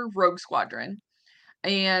member of Rogue Squadron,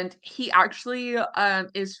 and he actually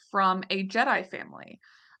is from a Jedi family.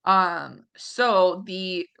 So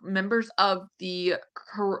the members of the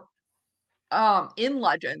in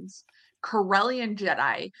Legends, Corellian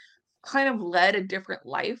Jedi kind of led a different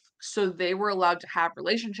life, so they were allowed to have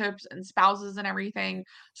relationships and spouses and everything.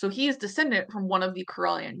 So he is descendant from one of the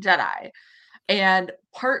Corellian Jedi, and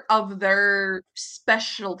part of their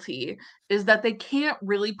specialty is that they can't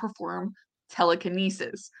really perform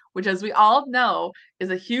telekinesis, which, as we all know, is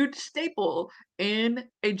a huge staple in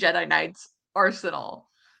a Jedi Knight's arsenal.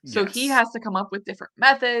 So he has to come up with different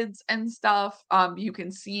methods and stuff. You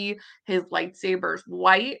can see his lightsaber's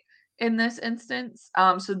white in this instance.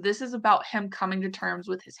 So this is about him coming to terms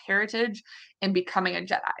with his heritage and becoming a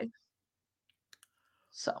Jedi.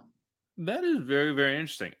 So that is very, very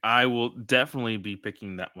interesting. I will definitely be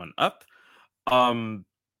picking that one up.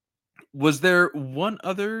 Was there one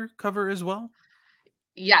other cover as well?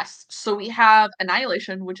 Yes. So we have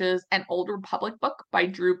Annihilation, which is an Old Republic book by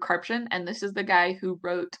Drew Karpyshyn, and this is the guy who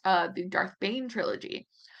wrote the Darth Bane trilogy.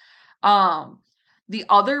 Um, the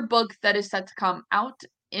other book that is set to come out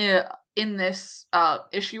in this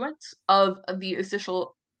issuance of the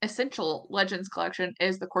Essential Legends collection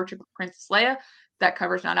is The Courtship of Princess Leia. That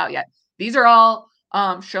cover's not out yet. These are all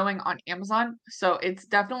showing on Amazon, so it's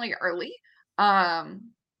definitely early.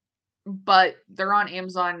 But they're on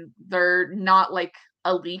Amazon. They're not like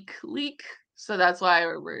a leak, so that's why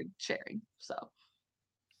we're sharing. So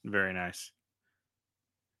Very nice.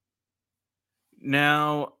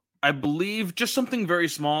 Now, I believe just something very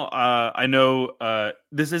small. I know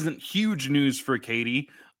this isn't huge news for Katie,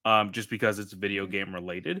 just because it's video game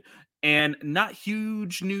related, and not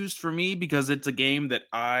huge news for me because it's a game that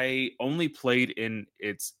I only played in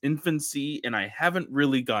its infancy and I haven't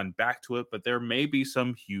really gone back to it. But there may be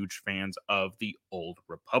some huge fans of the Old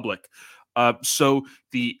Republic. So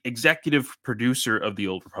the executive producer of the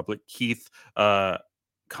Old Republic, Keith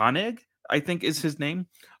Koenig, I think is his name.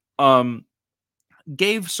 Um,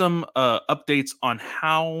 Gave some updates on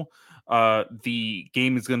how the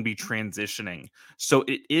game is going to be transitioning. So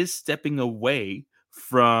it is stepping away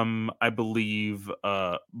from, I believe,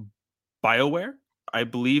 BioWare. I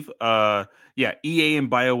believe, yeah, EA and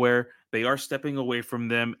BioWare. They are stepping away from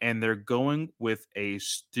them, and they're going with a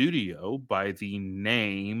studio by the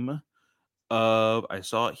name of, I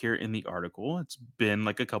saw it here in the article. It's been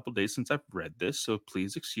like a couple days since I've read this, so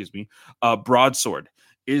please excuse me. Broadsword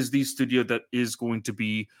is the studio that is going to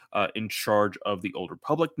be in charge of the Old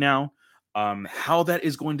Republic now. How that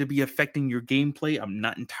is going to be affecting your gameplay, I'm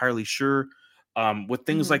not entirely sure. With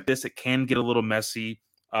things like this, it can get a little messy.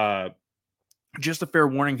 Just a fair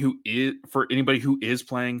warning, who is for anybody who is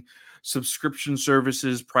playing, subscription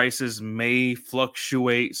services prices may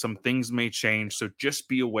fluctuate, some things may change, so just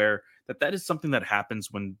be aware that that is something that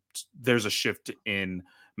happens when there's a shift in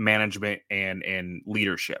management and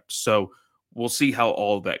leadership. So we'll see how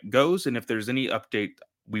all of that goes, and if there's any update,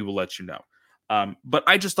 we will let you know. But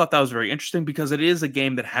I just thought that was very interesting because it is a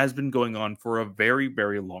game that has been going on for a very,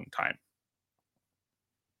 very long time.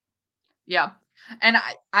 yeah, and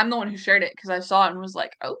I'm the one who shared it because I saw it and was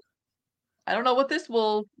like, oh, I don't know what this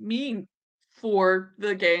will mean for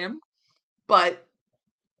the game, but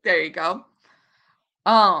there you go.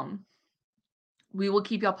 We will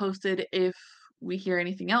keep y'all posted if we hear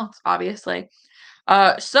anything else, obviously.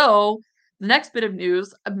 So the next bit of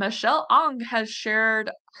news, Michelle Ong has shared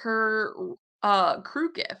her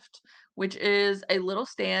crew gift, which is a little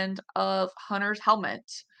stand of Hunter's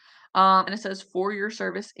helmet. And it says for your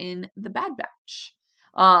service in the Bad Batch.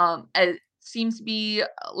 It seems to be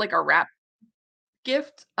like a wrap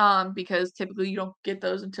gift, because typically you don't get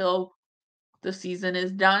those until the season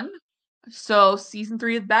is done. So season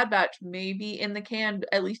 3 of Bad Batch may be in the can,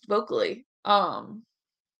 at least vocally.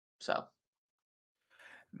 So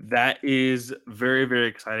That is very, very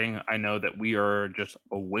exciting. I know that we are just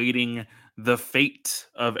awaiting the fate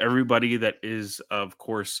of everybody that is, of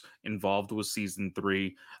course, involved with season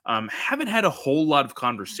 3. Haven't had a whole lot of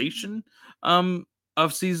conversation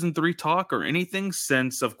of season 3 talk or anything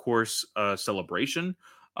since, of course, Celebration.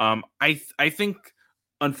 I think,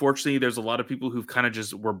 unfortunately, there's a lot of people who've kind of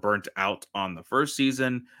just were burnt out on the first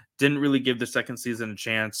season, didn't really give the second season a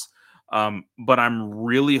chance. But I'm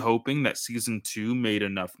really hoping that season 2 made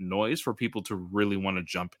enough noise for people to really want to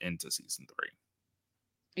jump into season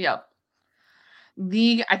 3. Yep.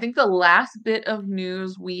 I think the last bit of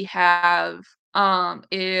news we have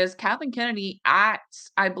is Kathleen Kennedy at,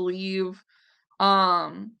 I believe,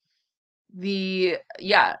 um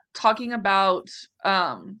talking about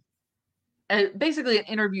basically an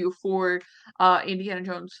interview for Indiana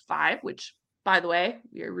Jones 5, which, by the way,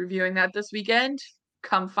 we are reviewing that this weekend.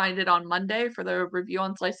 Come find it on Monday for the review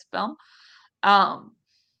on Slice of Film.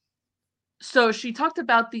 So she talked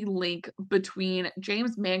about the link between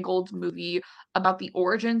James Mangold's movie about the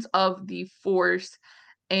origins of the Force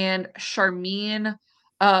and Charmin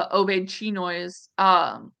Obaid-Chinoy's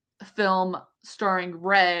film starring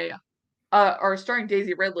Rey, or starring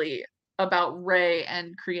Daisy Ridley, about Rey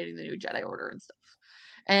and creating the new Jedi Order and stuff.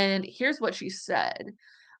 And here's what she said.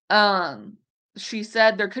 Um, she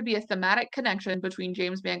said there could be a thematic connection between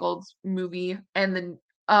James Mangold's movie and the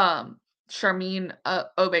Charmin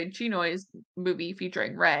Obaid-Chinoy's movie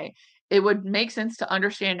featuring Rey. It would make sense to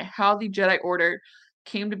understand how the Jedi Order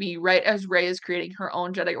came to be right as Rey is creating her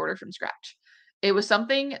own Jedi Order from scratch. It was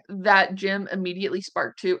something that Jim immediately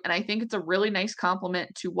sparked to, and I think it's a really nice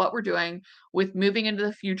compliment to what we're doing with moving into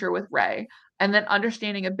the future with Rey, and then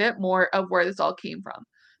understanding a bit more of where this all came from,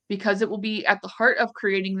 because it will be at the heart of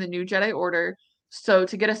creating the new Jedi Order So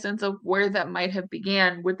to get a sense of where that might have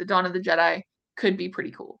began with the Dawn of the Jedi could be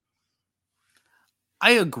pretty cool.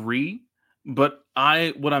 I agree, but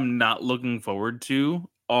what I'm not looking forward to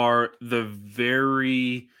are the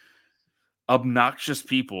very obnoxious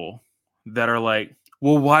people that are like,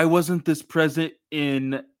 well, why wasn't this present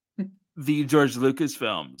in the George Lucas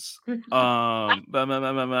films? Blah, blah, blah,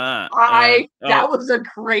 blah, blah. And, That was a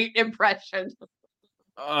great impression.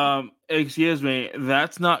 Excuse me,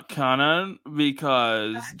 that's not canon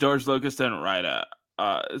because George Lucas didn't write it.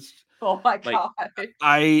 Oh my Like,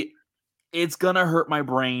 god. It's gonna hurt my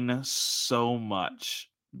brain so much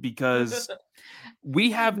because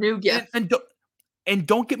we have new gift. And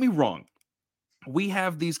don't get me wrong, we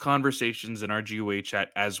have these conversations in our GOA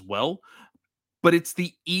chat as well, but it's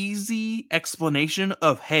the easy explanation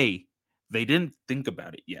of, hey, they didn't think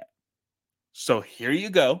about it yet. So here you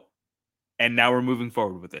go. And now we're moving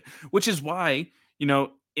forward with it, which is why,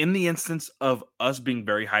 in the instance of us being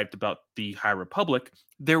very hyped about the High Republic,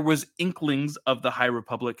 there was inklings of the High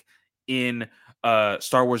Republic in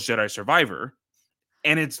Star Wars Jedi Survivor.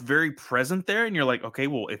 And it's very present there. And you're like, okay,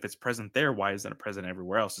 well, if it's present there, why isn't it present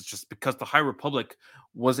everywhere else? It's just because the High Republic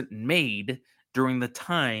wasn't made during the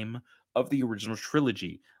time of the original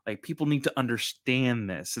trilogy. Like, people need to understand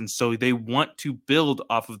this. And so they want to build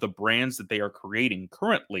off of the brands that they are creating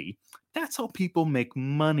currently. That's how people make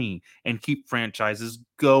money and keep franchises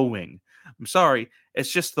going. I'm sorry.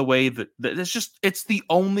 It's just the way that it's the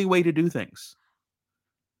only way to do things.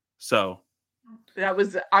 So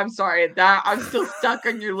I'm sorry, that I'm still stuck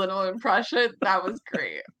on your little impression. That was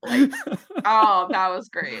great. Like, oh, that was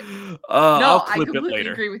great. No, I completely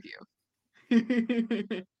agree with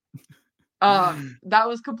you. That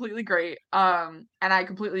was completely great. And I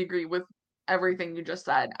completely agree with everything you just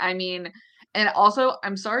said. I mean, and also,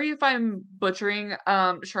 I'm sorry if I'm butchering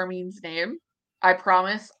Charmine's name. I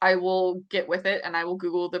promise I will get with it and I will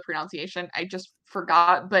Google the pronunciation. I just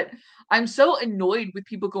forgot, but I'm so annoyed with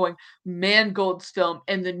people going Mangold's film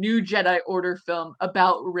and the new Jedi Order film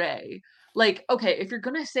about Rey. Like, okay, if you're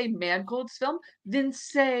gonna say Mangold's film, then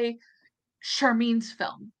say Charmine's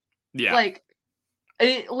film. Yeah. Like,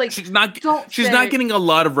 she's not getting a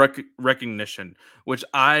lot of recognition, which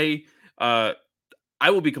I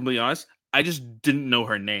will be completely honest, I just didn't know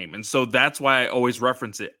her name, and so that's why I always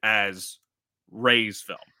reference it as Rey's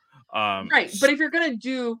film. Right, but if you're gonna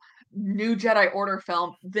do new Jedi Order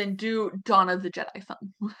film, then do Dawn of the Jedi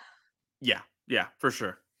film. Yeah, for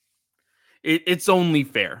sure. It's only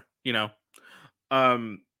fair,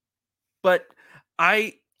 but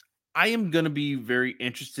I am gonna be very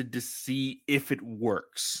interested to see if it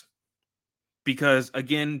works, because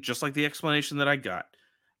again, just like the explanation that I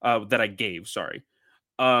gave, sorry.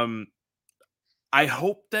 I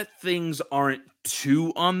hope that things aren't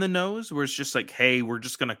too on the nose, where it's just like, hey, we're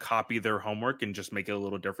just gonna copy their homework and just make it a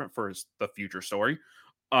little different for the future story.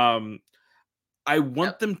 I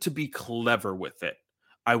want them to be clever with it.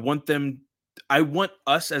 I want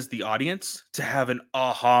us as the audience to have an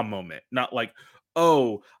aha moment, not like,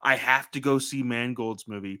 oh, I have to go see Mangold's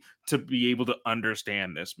movie to be able to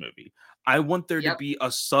understand this movie. I want there to be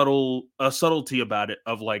a subtlety about it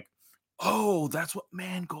of like, oh, that's what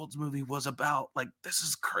Mangold's movie was about. Like, this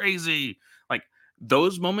is crazy. Like,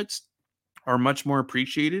 those moments are much more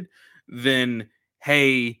appreciated than,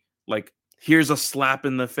 hey, like, here's a slap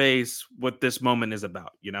in the face what this moment is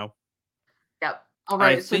about, Yep. All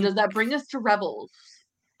right. So does that bring us to Rebels?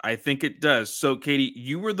 I think it does. So, Katie,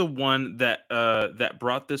 you were the one that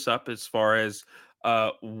brought this up as far as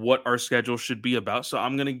what our schedule should be about. So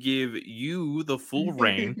I'm going to give you the full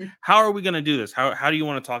reign. How are we going to do this? How do you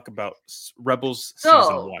want to talk about Rebels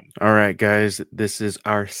season 1? All right, guys, this is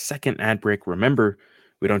our second ad break. Remember,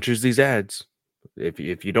 we don't choose these ads. If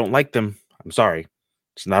you don't like them, I'm sorry.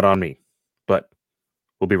 It's not on me. But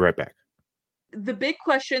we'll be right back. The big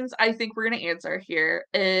questions I think we're going to answer here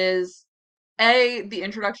is the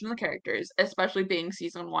introduction of the characters, especially being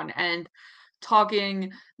season 1, and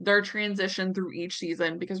talking their transition through each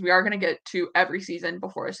season, because we are going to get to every season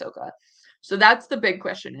before Ahsoka. So that's the big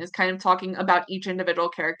question, is kind of talking about each individual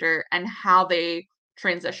character and how they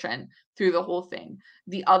transition through the whole thing.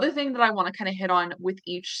 The other thing that I want to kind of hit on with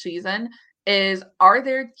each season is, are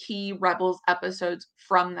there key Rebels episodes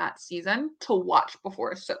from that season to watch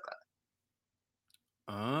before Ahsoka?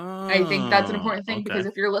 I think that's an important thing, because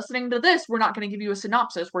if you're listening to this, we're not going to give you a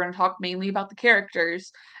synopsis. We're going to talk mainly about the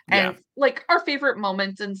characters and like our favorite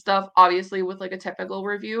moments and stuff, obviously with like a typical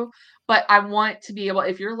review. But I want to be able,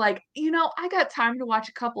 if you're like, I got time to watch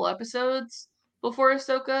a couple episodes before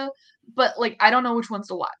Ahsoka, but like, I don't know which ones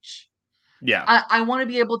to watch. Yeah. I want to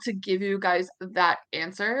be able to give you guys that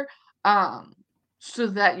answer. so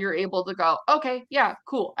that you're able to go, okay, yeah,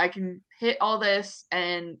 cool. I can hit all this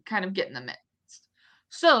and kind of get in the midst.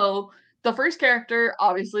 So the first character,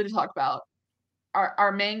 obviously, to talk about,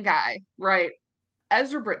 our main guy, right?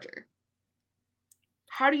 Ezra Bridger.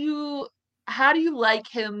 How do you like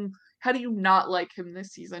him? How do you not like him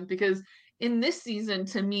this season? Because in this season,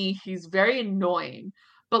 to me, he's very annoying.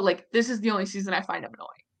 But like, this is the only season I find him annoying.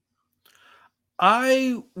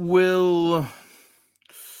 I will.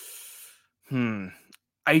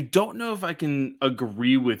 I don't know if I can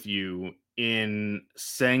agree with you in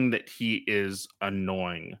saying that he is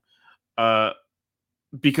annoying. Uh,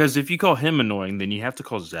 because if you call him annoying, then you have to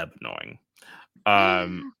call Zeb annoying.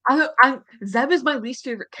 Zeb is my least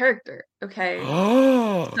favorite character. Okay,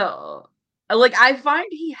 so like I find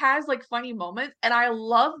he has like funny moments, and I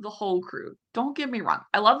love the whole crew. Don't get me wrong,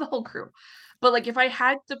 I love the whole crew, but like if I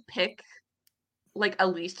had to pick like a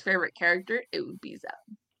least favorite character, it would be Zeb.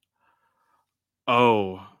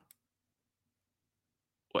 Oh.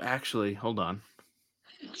 Well, actually, hold on.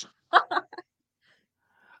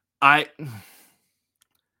 I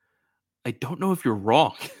don't know if you're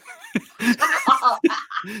wrong.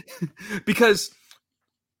 Because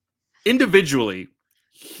individually,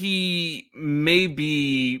 he may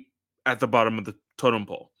be at the bottom of the totem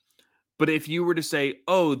pole. But if you were to say,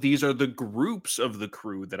 oh, these are the groups of the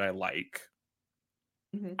crew that I like,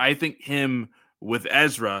 I think him with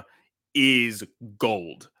Ezra is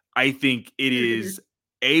gold. I think it is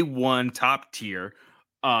A1 top tier.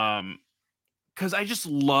 Because I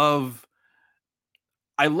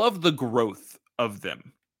love the growth of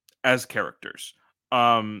them as characters.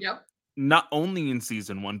 Yep. Not only in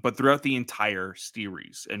season 1, but throughout the entire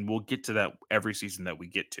series, and we'll get to that every season that we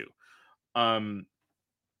get to.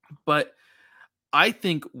 But I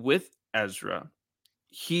think with Ezra,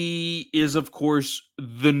 he is, of course,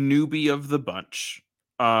 the newbie of the bunch.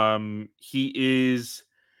 He is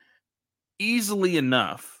easily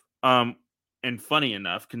enough, and funny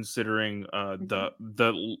enough, considering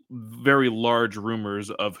the very large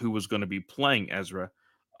rumors of who was going to be playing Ezra.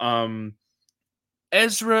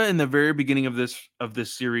 Ezra, in the very beginning of this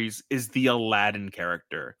series, is the Aladdin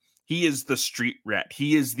character. He is the street rat.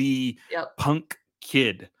 He is the punk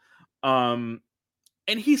kid.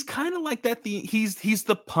 And he's kind of like that. He's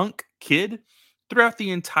the punk kid throughout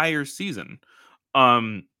the entire season.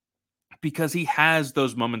 Because he has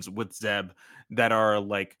those moments with Zeb that are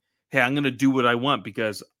like, hey, I'm gonna do what I want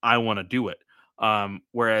because I want to do it.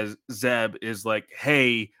 Whereas Zeb is like,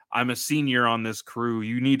 hey, I'm a senior on this crew.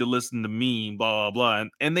 You need to listen to me, blah blah blah.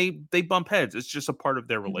 And they bump heads. It's just a part of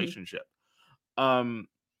their relationship.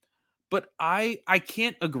 But I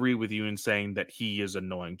can't agree with you in saying that he is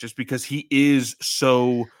annoying just because he is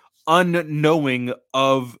so unknowing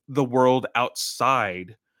of the world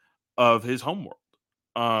outside of his homeworld.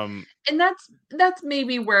 And that's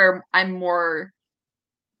maybe where I'm more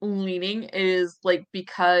leaning, is like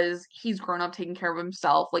because he's grown up taking care of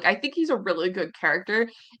himself. Like I think he's a really good character.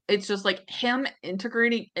 It's just like him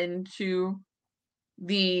integrating into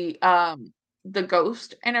the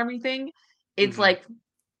ghost and everything. It's like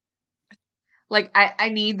I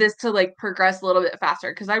need this to like progress a little bit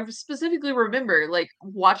faster, because I specifically remember like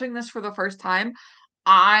watching this for the first time.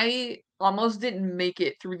 I almost didn't make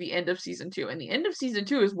it through the end of season 2, and the end of season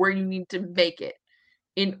 2 is where you need to make it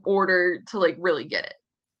in order to like really get it.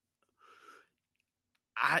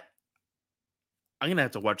 I'm gonna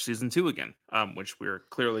have to watch season 2 again, which we're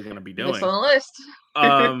clearly gonna be Next doing. on the list.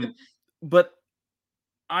 But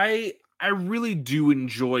I really do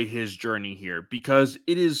enjoy his journey here because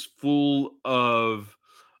it is full of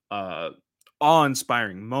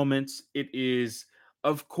awe-inspiring moments. It is,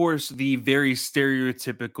 of course, the very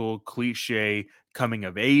stereotypical cliche coming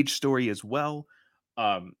of age story as well.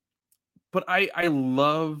 But I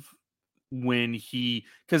love when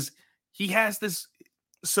because he has this.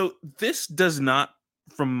 So this does not,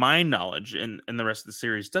 from my knowledge and the rest of the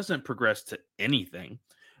series, doesn't progress to anything.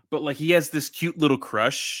 But like he has this cute little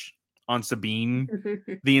crush on Sabine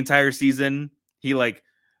the entire season. He like,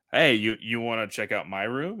 hey, you want to check out my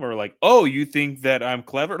room? Or like, oh, you think that I'm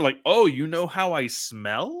clever? Like, oh, you know how I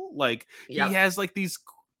smell? Like he has like these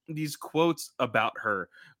quotes about her,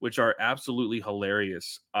 which are absolutely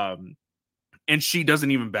hilarious. And she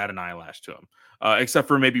doesn't even bat an eyelash to him, except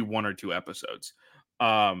for maybe 1 or 2 episodes.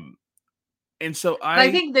 And so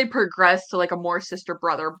I think they progress to like a more sister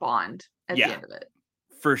brother bond at the end of it.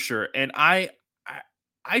 For sure. And I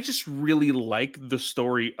just really like the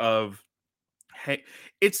story of, hey,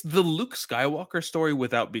 it's the Luke Skywalker story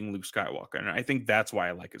without being Luke Skywalker. And I think that's why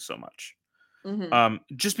I like it so much.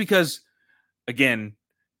 Just because, again,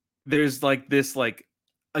 there's like this, like,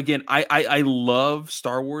 again, I love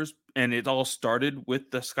Star Wars and it all started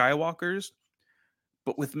with the Skywalkers.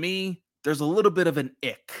 But with me, there's a little bit of an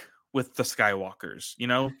ick with the Skywalkers, you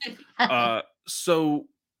know? So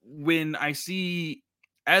when I see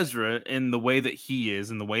Ezra in the way that he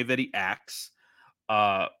is, in the way that he acts,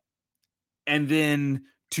 uh, and then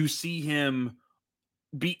to see him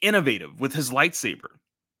be innovative with his lightsaber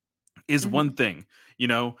is one thing, you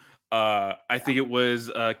know. I think it was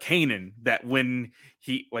Kanan that when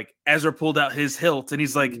he like Ezra pulled out his hilt and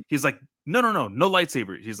he's like, no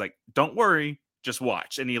lightsaber. He's like, don't worry, just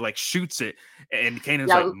watch. And he like shoots it, and Kanan's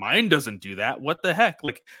like, mine doesn't do that. What the heck?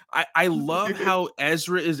 Like, I love how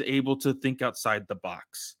Ezra is able to think outside the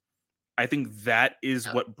box. I think that is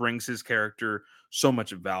what brings his character so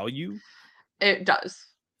much value. It does.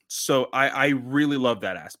 So I really love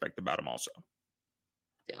that aspect about him also.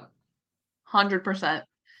 Yeah. 100%.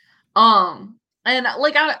 And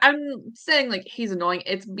like I'm saying like he's annoying.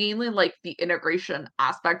 It's mainly like the integration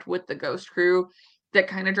aspect with the Ghost Crew that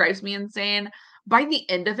kind of drives me insane. By the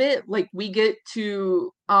end of it, like we get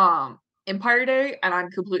to Empire Day and I'm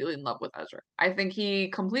completely in love with Ezra. I think he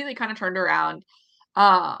completely kind of turned around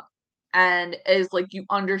and is like you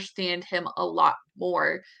understand him a lot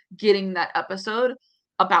more getting that episode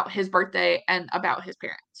about his birthday and about his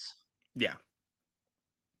parents. Yeah.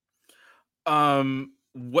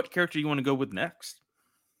 What character do you want to go with next?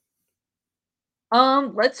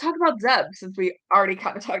 Let's talk about Zeb since we already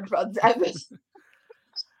kind of talked about Zeb.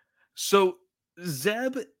 So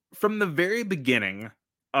Zeb, from the very beginning,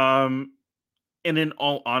 and in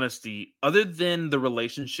all honesty, other than the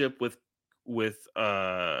relationship with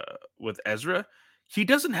Ezra, he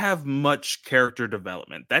doesn't have much character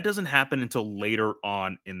development. That doesn't happen until later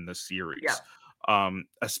on in the series. Yeah.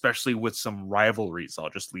 Especially with some rivalries. I'll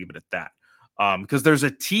just leave it at that. Because there's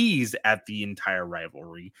a tease at the entire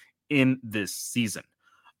rivalry in this season.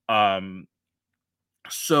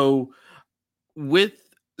 So with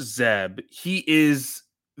Zeb, he is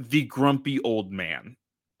the grumpy old man.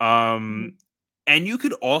 And you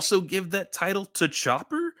could also give that title to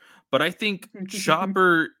Chopper, but I think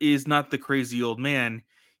Chopper is not the crazy old man.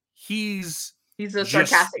 He's a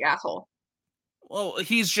sarcastic asshole. Well,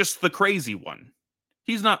 he's just the crazy one.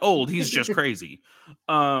 He's not old, he's just crazy.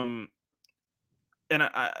 And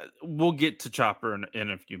we'll get to Chopper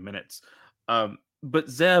in a few minutes. But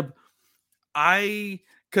Zeb,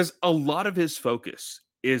 because a lot of his focus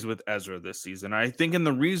is with Ezra this season. I think, and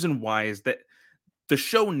the reason why is that the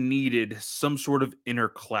show needed some sort of inner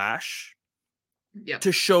clash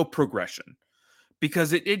to show progression,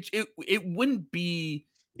 because it wouldn't be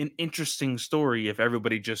an interesting story if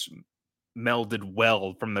everybody just melded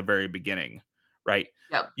well from the very beginning, right?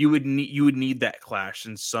 Yep. You would need that clash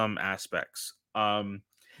in some aspects. And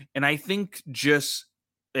I think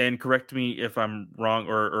and correct me if I'm wrong,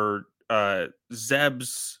 or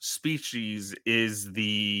Zeb's species is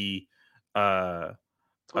the Lazat.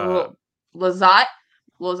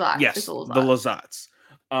 Yes, the Lazats.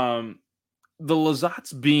 The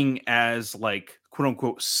Lazats being as like quote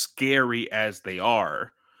unquote scary as they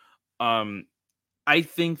are, I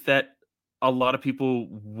think that a lot of people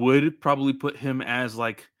would probably put him as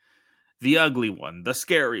like the ugly one, the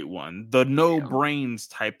scary one, the no brains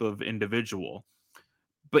type of individual.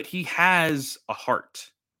 But he has a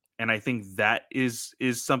heart. And I think that is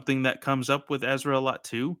something that comes up with Ezra a lot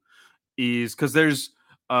too, is because there's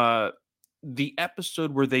the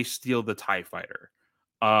episode where they steal the TIE fighter.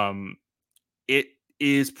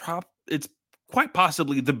 It's quite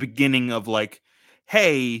possibly the beginning of like,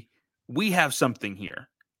 hey, we have something here.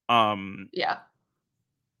 Yeah.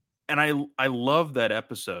 And I love that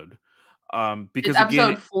episode. Because it's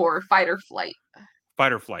episode 4, Fight or Flight.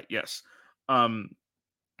 Fight or Flight, yes.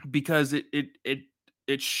 Because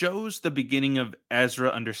it shows the beginning of Ezra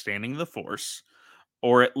understanding the Force,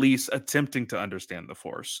 or at least attempting to understand the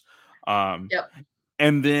Force. And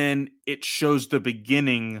then it shows the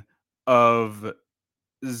beginning of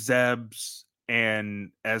Zeb's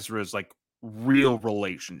and Ezra's like real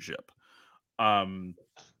relationship. And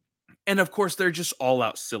of course, they're just all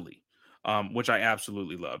out silly, which I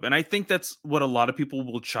absolutely love. And I think that's what a lot of people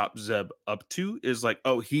will chop Zeb up to, is like,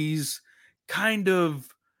 oh, he's kind of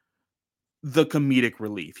the comedic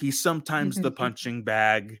relief. He's sometimes the punching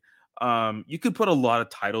bag. You could put a lot of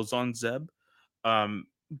titles on Zeb.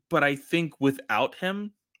 But I think without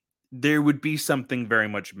him, there would be something very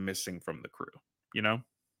much missing from the crew, you know?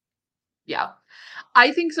 Yeah.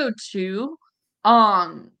 I think so too.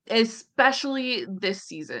 Especially this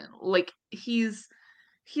season. Like he's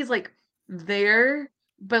like there,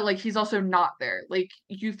 but like he's also not there. Like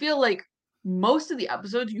you feel like most of the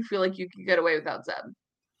episodes you feel like you could get away without Zeb.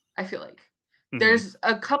 I feel like. There's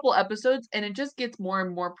a couple episodes, and it just gets more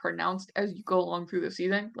and more pronounced as you go along through the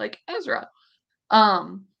season, like Ezra.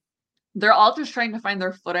 They're all just trying to find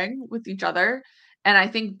their footing with each other, and I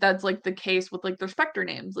think that's like the case with like their Spectre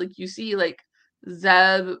names. Like you see, like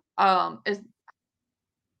Zeb, is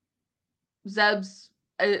Zeb's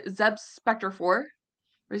Spectre 4, or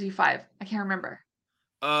is he 5? I can't remember.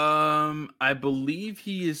 I believe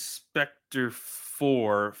he is Spectre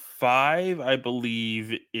 4. 5, I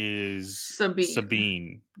believe, is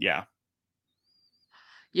Sabine. Yeah.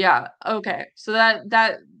 Yeah. Okay. So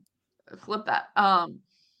that flip that.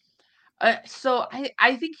 So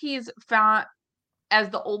I think he's found as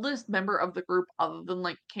the oldest member of the group, other than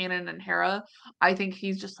like Kanan and Hera. I think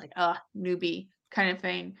he's just like a newbie kind of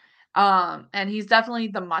thing. And he's definitely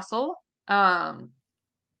the muscle. But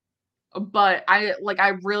I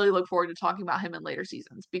really look forward to talking about him in later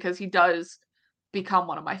seasons because he does become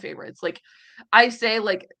one of my favorites. Like I say,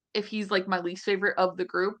 like if he's like my least favorite of the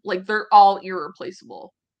group, like they're all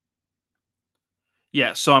irreplaceable.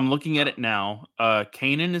 Yeah, so I'm looking at it now.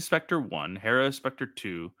 Kanan is Spectre 1, Hera is Spectre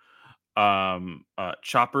 2,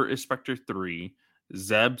 Chopper is Spectre 3,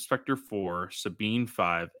 Zeb Spectre 4, Sabine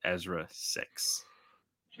 5, Ezra 6.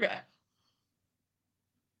 Yeah.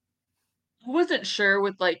 I wasn't sure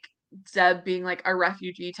with like Zeb being like a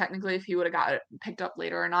refugee technically if he would have got it picked up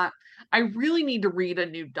later or not. I really need to read A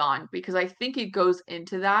New Dawn because I think it goes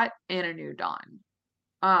into that in A New Dawn.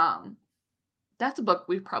 Um that's a book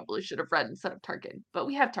we probably should have read instead of Tarkin, but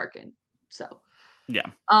we have Tarkin. Yeah.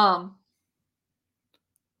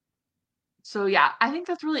 So yeah, I think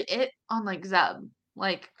that's really it on like Zeb.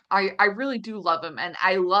 Like I really do love him and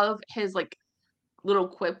I love his like little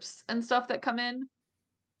quips and stuff that come in.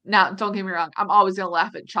 Now, don't get me wrong, I'm always gonna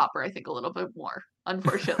laugh at Chopper, I think a little bit more,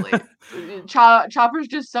 unfortunately. Chopper's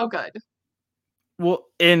just so good. Well,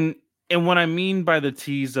 and what I mean by the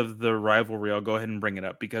tease of the rivalry, I'll go ahead and bring it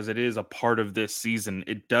up because it is a part of this season.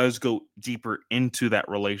 It does go deeper into that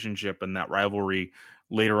relationship and that rivalry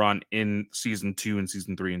later on in season 2 and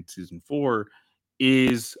season 3 and season 4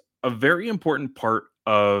 is a very important part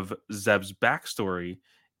of Zeb's backstory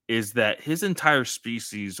is that his entire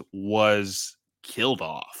species was killed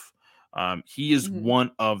off. He is one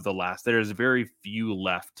of the last. There's very few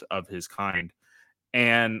left of his kind.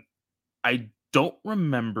 And I don't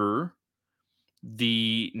remember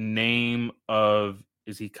the name of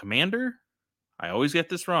is he Commander? I always get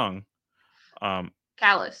this wrong.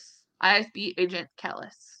 Callus. ISB agent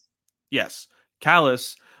Callus. Yes,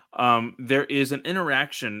 Callus. There is an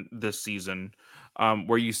interaction this season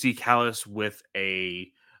where you see Callus with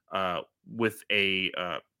a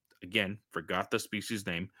again, forgot the species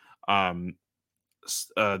name. The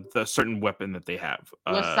certain weapon that they have.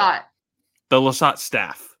 Lasat. The Lasat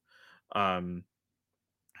staff. And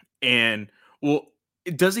well,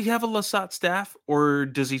 does he have a Lasat staff or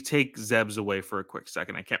does he take Zeb's away for a quick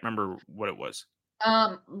second? I can't remember what it was.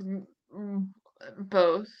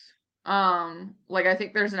 Both. Like I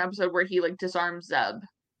think there's an episode where he like disarms Zeb.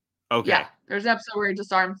 Okay. Yeah, there's an episode where he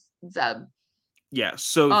disarms Zeb. Yeah,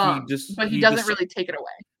 so but he doesn't really take it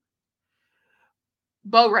away.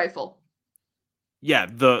 Bow rifle. Yeah,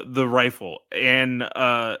 the rifle. And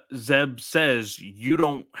Zeb says you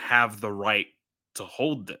don't have the right to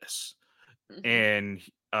hold this. And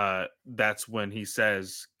that's when he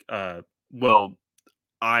says well,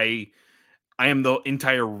 I am the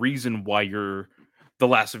entire reason why you're the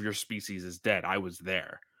last of your species is dead. I was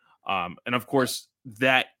there. And of course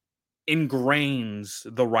that ingrains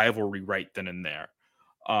the rivalry right then and there.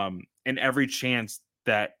 And every chance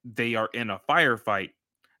that they are in a firefight,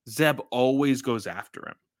 Zeb always goes after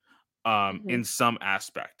him in some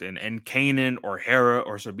aspect. And Kanan or Hera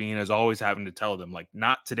or Sabine is always having to tell them, like,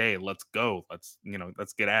 not today, let's go. Let's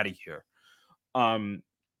get out of here.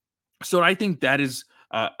 So I think that is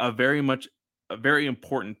a very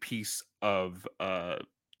important piece of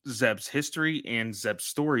Zeb's history and Zeb's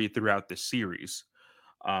story throughout the series,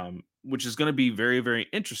 which is going to be very, very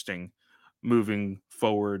interesting moving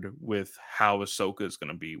forward with how Ahsoka is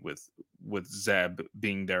going to be with Zeb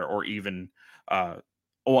being there, or even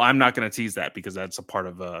I'm not going to tease that because that's a part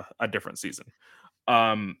of a different season.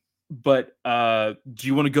 But do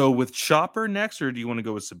you want to go with Chopper next, or do you want to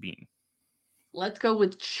go with Sabine? Let's go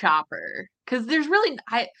with Chopper because there's really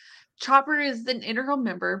Chopper is an integral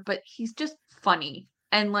member, but he's just funny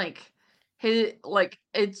and like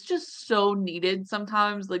it's just so needed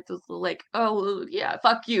sometimes. Like this, like oh yeah,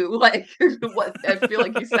 fuck you, like what I feel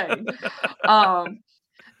like he's saying.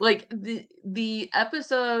 Like the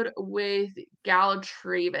episode with Gal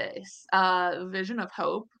Travis, Vision of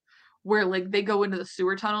Hope, where like they go into the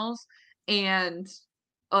sewer tunnels and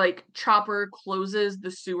like Chopper closes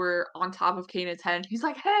the sewer on top of Kanan's head. He's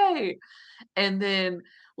like, "Hey!" And then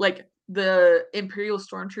like the Imperial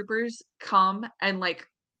stormtroopers come and like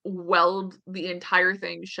weld the entire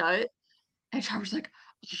thing shut. And Chopper's like,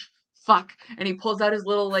 "Fuck!" And he pulls out his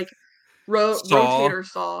little like Saw. rotator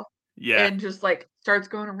saw Yeah. and just like starts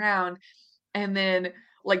going around. And then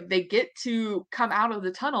like they get to come out of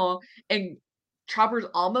the tunnel and Chopper's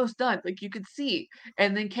almost done. Like you could see.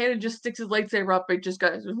 And then Kanan just sticks his lightsaber up and just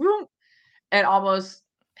goes whoop, and almost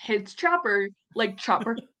hits Chopper. Like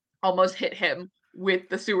Chopper almost hit him with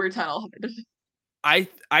the sewer tunnel. I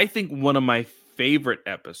think one of my favorite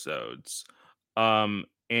episodes,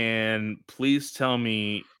 and please tell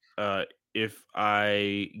me if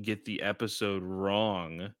I get the episode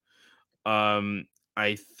wrong.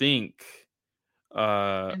 I think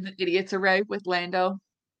And the Idiot's Array with Lando.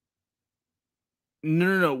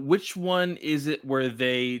 no. Which one is it where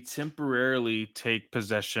they temporarily take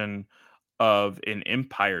possession of an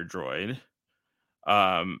Empire droid?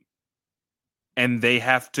 Um, and they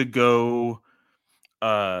have to go.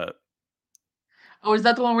 Oh, is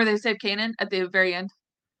that the one where they save Kanan at the very end?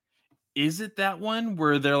 Is it that one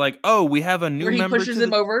where they're like, "Oh, we have a new Where he member pushes to him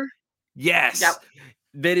the..." over? Yes. Yep.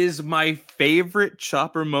 That is my favorite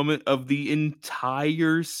Chopper moment of the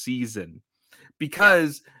entire season.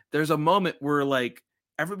 Because there's a moment where like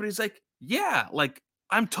everybody's like, "Yeah, like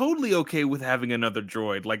I'm totally okay with having another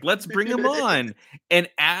droid. Like let's bring him on." And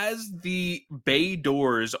as the bay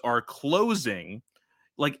doors are closing,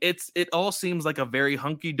 like it all seems like a very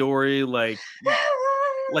hunky dory like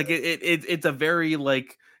it's a very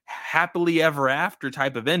like happily ever after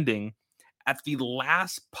type of ending. At the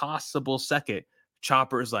last possible second,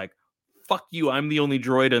 Chopper is like, "Fuck you, I'm the only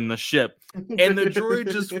droid in the ship." And the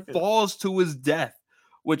droid just falls to his death,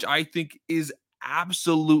 which I think is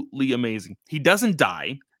absolutely amazing. He doesn't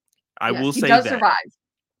die. I Yes, will he say does that. survive.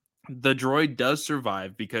 The droid does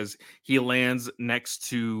survive because he lands next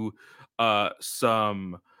to uh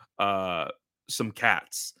some uh some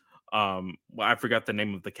cats. Well, I forgot the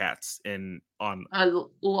name of the cats in on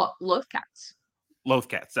Love cats. Loth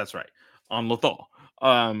cats, that's right. On Lothal.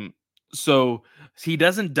 So he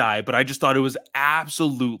doesn't die, but I just thought it was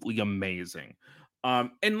absolutely amazing.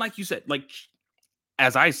 And like you said, like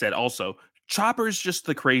as I said also, Chopper's just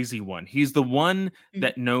the crazy one. He's the one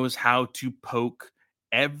that knows how to poke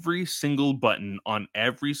every single button on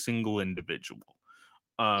every single individual.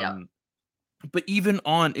 Yep. But even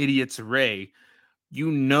on Idiot's Array,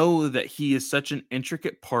 you know that he is such an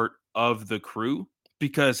intricate part of the crew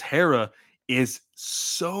because Hera is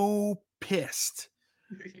so pissed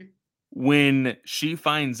when she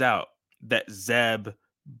finds out that Zeb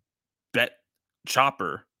bet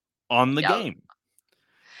Chopper on the Yep. game.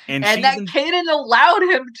 And And she's that in, Kanan allowed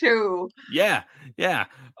him to. yeah.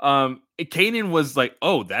 Kanan was like,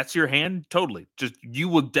 "Oh, that's your hand? Totally. Just you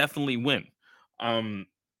will definitely win."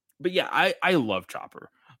 But yeah, I love Chopper.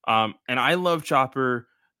 And I love Chopper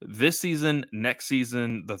this season, next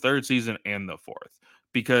season, the third season, and the fourth.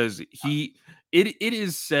 Because it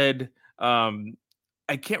is said,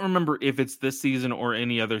 I can't remember if it's this season or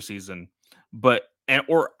any other season, but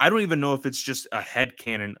or I don't even know if it's just a head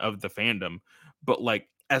canon of the fandom, but like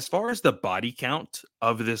as far as the body count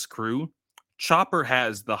of this crew, Chopper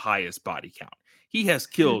has the highest body count. He has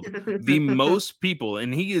killed the most people,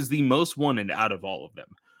 and he is the most wanted out of all of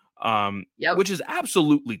them. Which is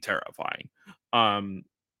absolutely terrifying.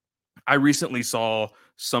 I recently saw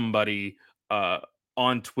somebody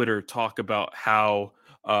on Twitter talk about how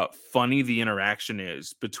funny the interaction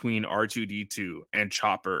is between R2D2 and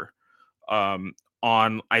Chopper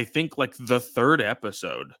on I think like the third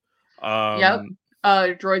episode. Yep.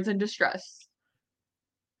 Droids in Distress.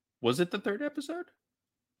 Was it the third episode?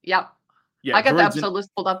 Yep. Yeah, I got the Droids episode list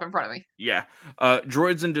pulled up in front of me. Yeah.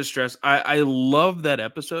 Droids in Distress. I love that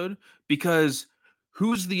episode because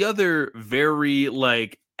who's the other very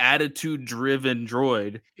like attitude driven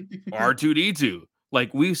droid? R2D2.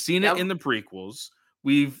 Like we've seen it in the prequels.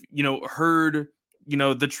 We've, heard,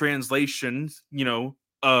 the translations,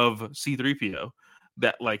 of C3PO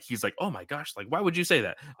that like he's like, "Oh my gosh, like why would you say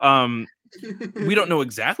that?" We don't know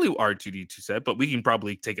exactly what R2D2 said, but we can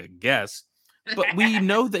probably take a guess. But we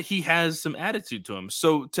know that he has some attitude to him.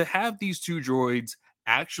 So to have these two droids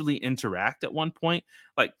actually interact at one point,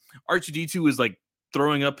 like R2D2 is like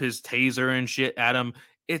throwing up his taser and shit at him.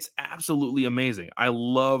 It's absolutely amazing. I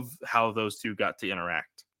love how those two got to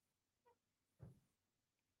interact.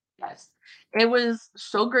 Yes. It was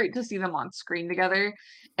so great to see them on screen together.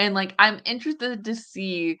 And like I'm interested to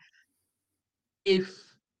see if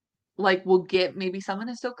like we'll get maybe some in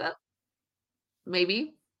Ahsoka.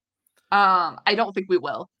 Maybe. I don't think we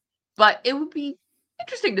will. But it would be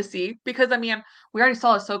interesting to see because I mean we already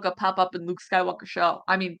saw Ahsoka pop up in Luke Skywalker show.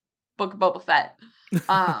 I mean Book of Boba Fett.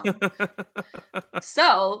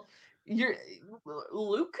 So you're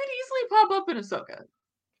Luke could easily pop up in Ahsoka. I think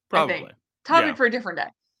Probably. topic Yeah. for a different day.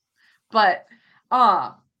 But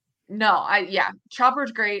no,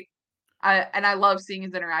 Chopper's great. I love seeing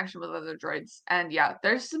his interaction with other droids. And yeah,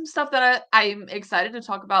 there's some stuff that I'm excited to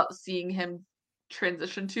talk about seeing him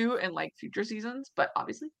transition to in like future seasons, but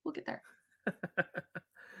obviously we'll get there.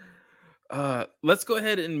 Let's go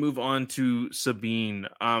ahead and move on to Sabine.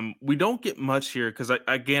 We don't get much here because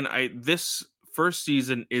this first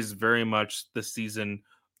season is very much the season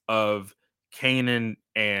of Kanan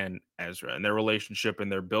and Ezra and their relationship,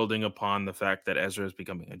 and they're building upon the fact that Ezra is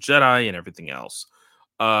becoming a Jedi and everything else.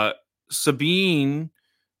 Sabine,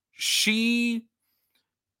 she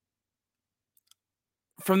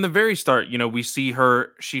from the very start, we see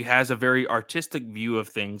her, she has a very artistic view of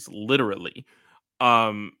things, literally.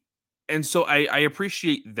 Um, and so I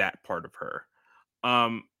appreciate that part of her.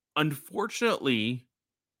 Unfortunately,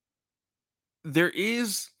 there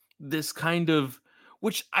is this kind of,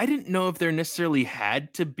 which I didn't know if there necessarily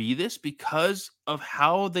had to be this because of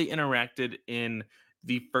how they interacted in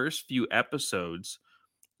the first few episodes.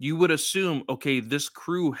 You would assume, okay, this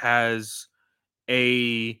crew has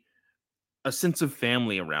a sense of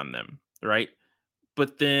family around them, right?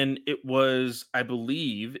 But then it was, I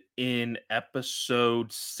believe, in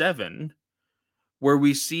episode 7 where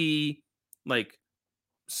we see like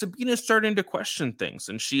Sabina's starting to question things,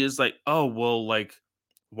 and she is like, "Oh, well, like,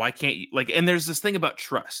 why can't you like?" And there's this thing about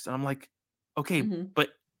trust, and I'm like, "Okay, Mhm. but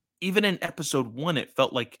even in episode 1, it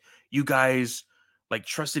felt like you guys like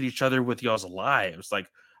trusted each other with y'all's lives. Like,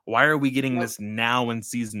 why are we getting Yep. this now in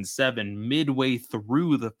season 7, midway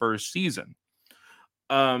through the first season?"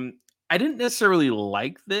 I didn't necessarily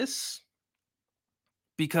like this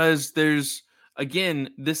because there's again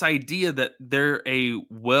this idea that they're a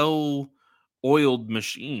well-oiled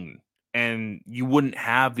machine and you wouldn't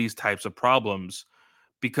have these types of problems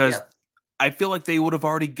because Yep. I feel like they would have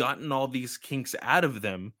already gotten all these kinks out of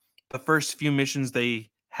them the first few missions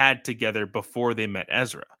they had together before they met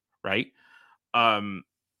Ezra, right? Um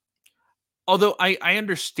although I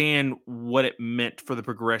understand what it meant for the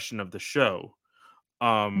progression of the show.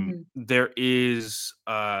 Mhm. There is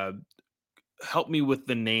help me with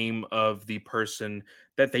the name of the person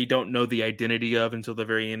that they don't know the identity of until the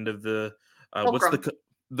very end of the what's Fulcrum.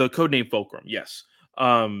 the code name Fulcrum. Yes.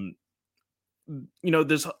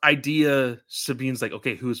 This idea, Sabine's like,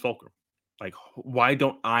 okay, who's Fulcrum? Like, why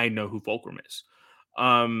don't I know who Fulcrum is?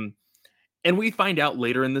 um and we find out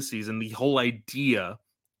later in the season the whole idea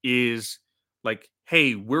is like,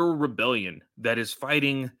 hey, we're a rebellion that is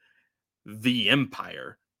fighting the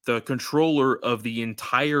Empire, the controller of the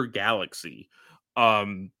entire galaxy.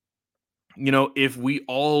 um if we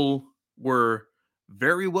all were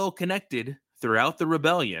very well connected throughout the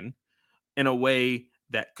rebellion in a way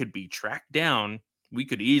that could be tracked down, we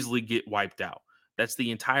could easily get wiped out. That's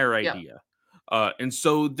the entire Yeah. idea. And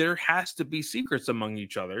so there has to be secrets among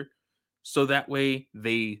each other so that way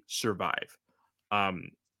they survive.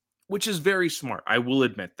 Um, which is very smart. I will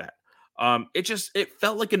admit that. It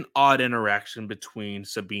felt like an odd interaction between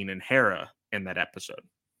Sabine and Hera in that episode.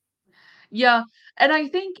 Yeah. And I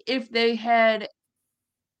think if they had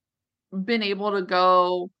been able to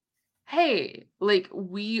go, hey, like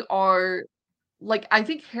we are like I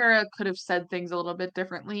think Hera could have said things a little bit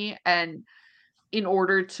differently and in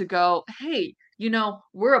order to go, hey,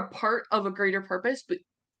 we're a part of a greater purpose, but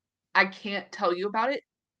I can't tell you about it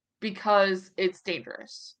because it's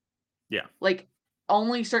dangerous. Yeah. Like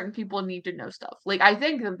only certain people need to know stuff. Like I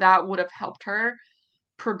think that would have helped her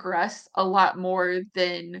progress a lot more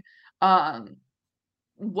than um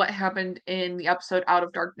what happened in the episode Out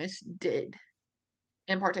of Darkness did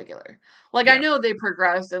in particular. Like I Yeah. know they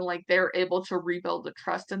progressed and like they're able to rebuild the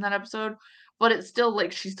trust in that episode, but it's still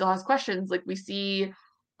like she still has questions. Like we see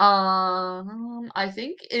I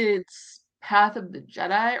think it's Path of the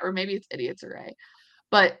Jedi or maybe it's Idiot's Array.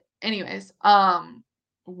 But anyways,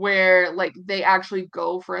 where like they actually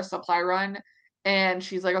go for a supply run and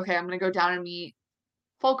she's like, "Okay, I'm going to go down and meet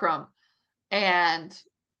Fulcrum." And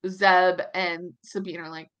Zeb and Sabine are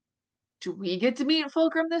like, do we get to meet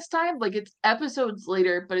Fulcrum this time? Like it's episodes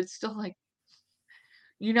later, but it's still like,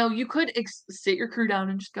 you could sit your crew down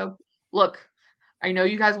and just go, look, I know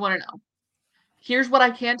you guys want to know. Here's what I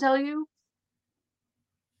can tell you.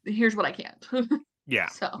 Here's what I can't. Yeah.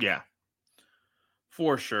 So Yeah.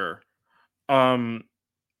 For sure. Um,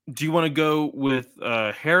 do you want to go with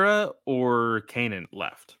Hera or Kanan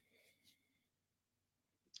left?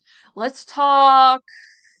 let's talk.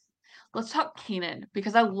 Let's talk Kanan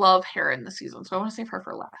because I love Hera in the season, so I want to save her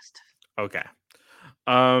for last. Okay.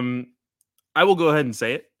 I will go ahead and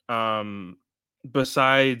say it.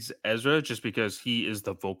 Besides Ezra, just because he is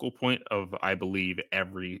the focal point of, I believe,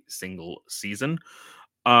 every single season.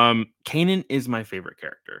 Kanan is my favorite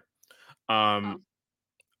character.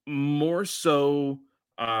 More so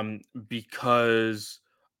because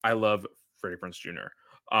I love Freddie Prinze Jr.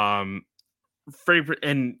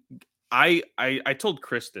 And I told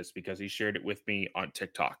Chris this because he shared it with me on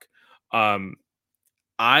TikTok.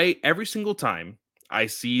 I every single time I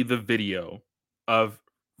see the video of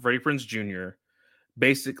Freddie Prinze Jr.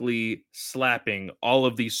 basically slapping all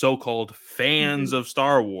of these so-called fans of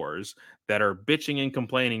Star Wars that are bitching and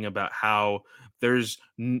complaining about how there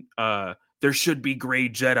should be gray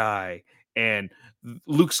Jedi and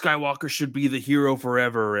Luke Skywalker should be the hero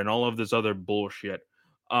forever and all of this other bullshit.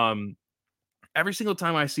 Every single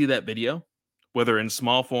time I see that video, whether in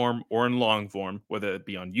small form or in long form, whether it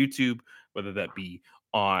be on YouTube, whether that be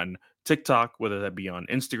on TikTok, whether that be on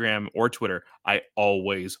Instagram or Twitter, I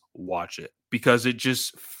always watch it because it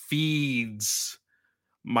just feeds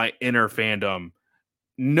my inner fandom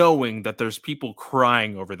knowing that there's people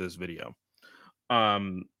crying over this video.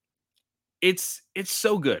 It's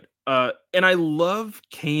so good. And I love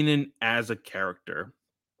Kanan as a character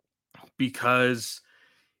because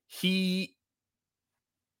he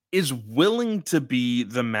is willing to be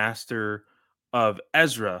the master of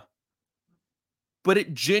Ezra, but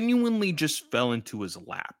it genuinely just fell into his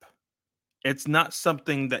lap. It's not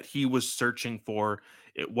something that he was searching for.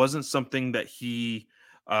 It wasn't something that he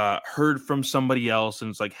heard from somebody else and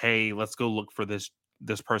it's like, hey, let's go look for this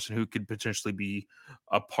person who could potentially be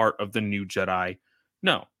a part of the new Jedi.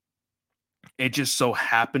 No, it just so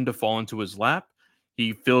happened to fall into his lap.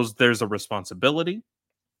 He feels there's a responsibility.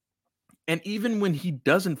 And even when he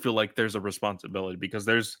doesn't feel like there's a responsibility, because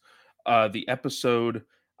there's the episode,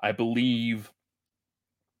 I believe,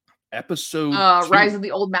 episode 2. Rise of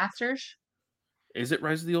the Old Masters. Is it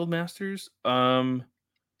Rise of the Old Masters?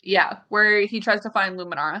 Yeah, where he tries to find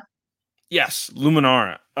Luminara. Yes,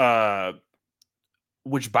 Luminara.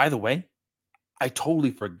 Which, by the way, I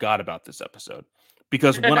totally forgot about this episode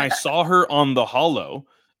because when I saw her on the holo,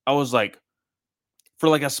 I was like, for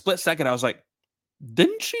like a split second, I was like,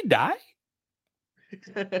 didn't she die?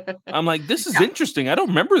 I'm like, this is interesting. I don't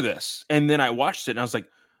remember this. And then I watched it and I was like,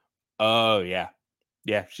 oh yeah.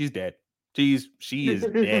 Yeah, she's dead. She is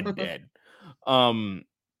dead.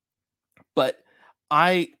 But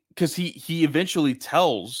because he eventually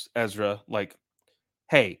tells Ezra, like,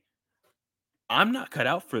 hey, I'm not cut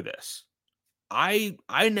out for this. I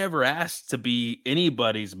never asked to be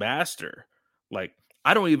anybody's master. Like,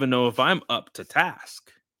 I don't even know if I'm up to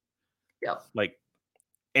task. Yep. Like,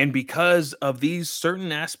 and because of these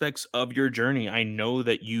certain aspects of your journey, I know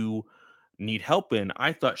that you need help in.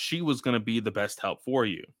 I thought she was going to be the best help for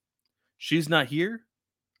you. She's not here,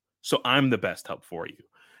 so I'm the best help for you.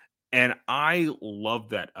 And I love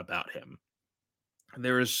that about him.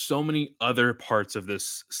 There is so many other parts of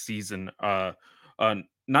this season,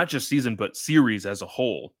 not just season, but series as a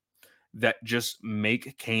whole, that just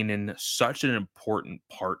make Kanan such an important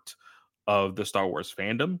part of the Star Wars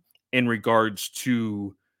fandom in regards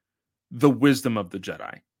to the wisdom of the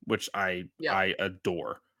Jedi, which I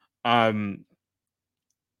adore.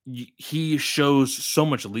 He shows so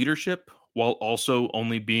much leadership while also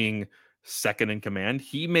only being second in command.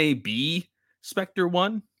 He may be Spectre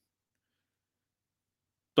 1,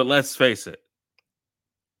 but let's face it,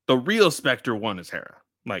 the real Spectre 1 is Hera.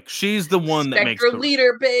 Like, she's the one that makes the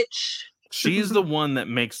leader, bitch. She's the one that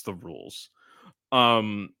makes the rules.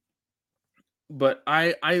 But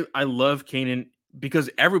I love Kanan because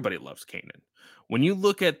everybody loves Kanan. When you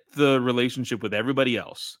look at the relationship with everybody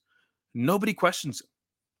else, nobody questions him.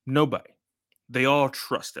 Nobody. They all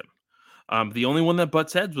trust him. The only one that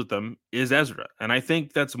butts heads with them is Ezra. And I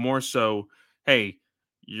think that's more so, hey,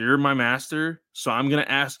 you're my master, so I'm going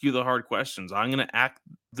to ask you the hard questions. I'm going to act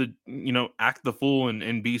the fool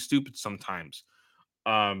and be stupid sometimes.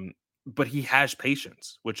 But he has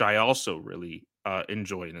patience, which I also really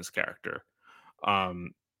enjoy in his character.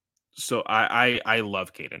 So I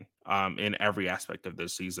love Kanan in every aspect of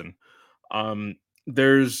this season.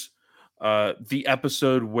 There's the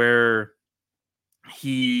episode where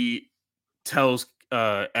he tells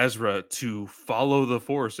Ezra to follow the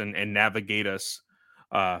Force and navigate us.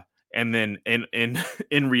 And then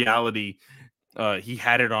in reality, he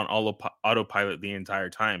had it on autopilot the entire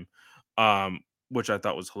time, which I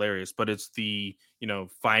thought was hilarious. But it's the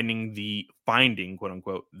finding quote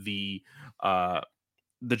unquote the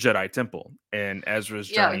Jedi Temple and Ezra's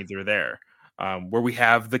journey through there, where we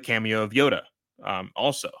have the cameo of Yoda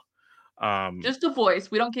also. Just a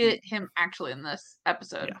voice. We don't get him actually in this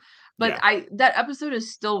episode. Yeah. But Yeah. that episode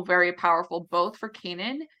is still very powerful, both for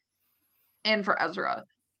Kanan and for Ezra, Mhm.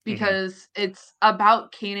 because it's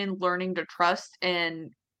about Kanan learning to trust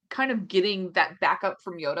and kind of getting that backup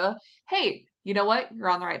from Yoda. Hey, you know what? You're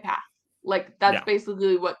on the right path. Like, that's Yeah.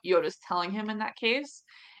 basically what Yoda's telling him in that case.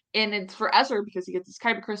 And it's for Ezra because he gets his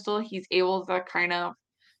kyber crystal. He's able to kind of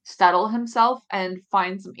settle himself and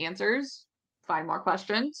find some answers, find more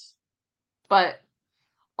questions. But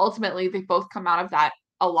ultimately, they both come out of that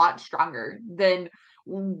a lot stronger than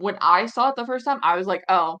when I saw it the first time. I was like,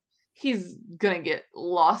 oh, he's gonna get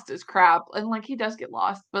lost as crap. And like, he does get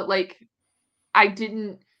lost, but like, I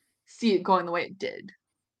didn't see it going the way it did.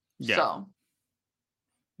 Yeah. So,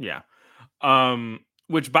 Yeah.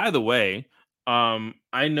 Which by the way,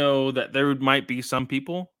 I know that there might be some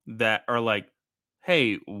people that are like,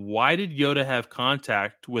 "Hey, why did Yoda have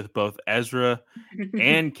contact with both Ezra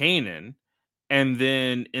and Kanan?" And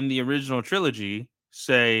then in the original trilogy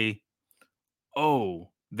say,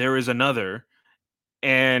 "Oh, there is another,"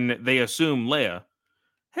 and they assume Leia.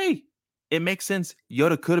 Hey, it makes sense.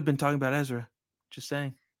 Yoda could have been talking about Ezra. Just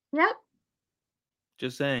saying. yep.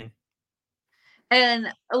 Just saying.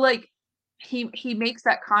 And like, he makes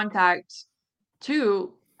that contact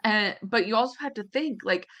too. And but you also have to think,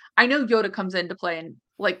 like, I know Yoda comes into play in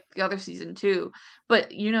like the other season too,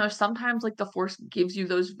 but sometimes like the Force gives you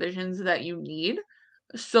those visions that you need.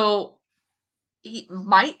 So he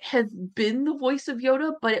might have been the voice of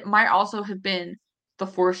Yoda, but it might also have been the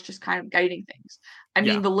Force just kind of guiding things. I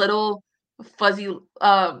mean, Yeah. the little fuzzy,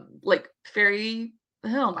 like fairy,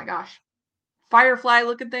 oh my gosh, firefly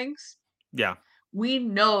looking things. Yeah. We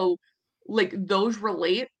know, like, those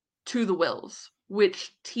relate to the wills,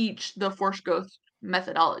 which teach the Force Ghost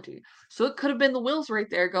methodology. So it could have been the wills right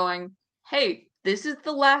there going, hey, this is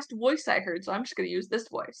the last voice I heard, so I'm just going to use this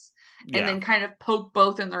voice. And Yeah. then kind of poke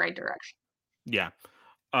both in the right direction. Yeah.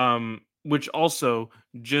 Which also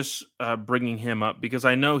just bringing him up because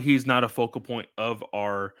I know he's not a focal point of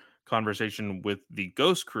our conversation with the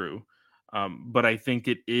Ghost Crew, but I think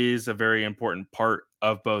it is a very important part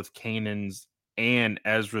of both Kanan's and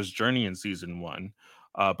Ezra's journey in season one.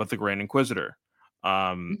 But the Grand Inquisitor,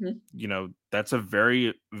 Mhm. that's a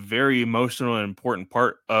very, very emotional and important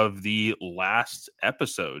part of the last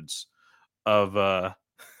episodes of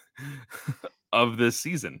of this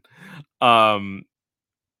season. Um,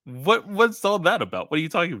 what's all that about? What are you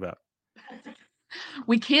talking about?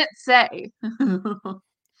 We can't say.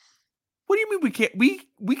 What do you mean we can't?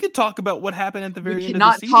 We could talk about what happened at the We very end of the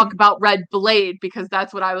cannot talk season. about Red Blade because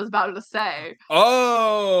that's what I was about to say.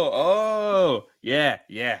 Yeah.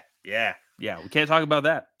 We can't talk about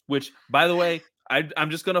that. Which, by the way, I'm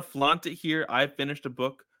just gonna flaunt it here. I finished a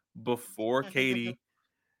book before Katie,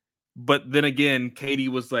 but then again, Katie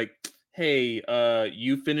was like, "Hey,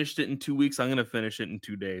 you finished it in 2 weeks. I'm gonna finish it in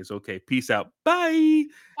 2 days. Okay, peace out. Bye."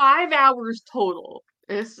 5 hours total.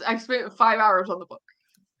 I spent 5 hours on the book.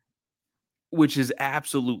 Which is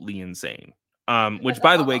absolutely insane. Which,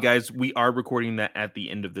 by the way, guys, we are recording that at the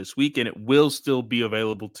end of this week, and it will still be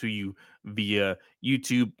available to you via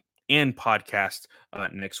YouTube and podcast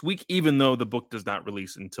next week, even though the book does not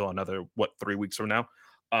release until another 3 weeks from now.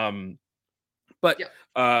 But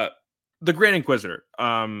Yep. the Grand Inquisitor,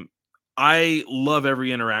 I love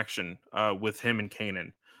every interaction with him and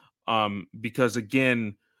Kanan, because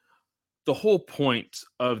again, the whole point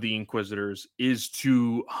of the Inquisitors is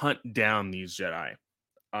to hunt down these Jedi.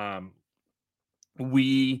 Um,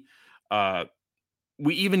 we uh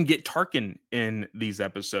we even get Tarkin in these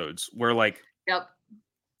episodes where like Yep.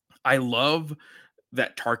 I love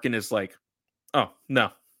that Tarkin is like, "Oh,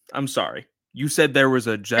 no. I'm sorry. You said there was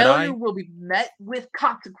a Failure Jedi?" will be met with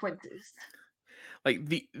consequences. Like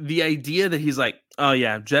the idea that he's like, "Oh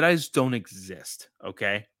yeah, Jedis don't exist,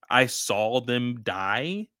 okay? I saw them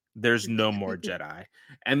die. There's no more Jedi."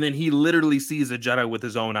 And then he literally sees a Jedi with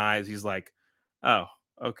his own eyes. He's like, "Oh,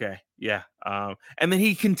 okay. Yeah." And then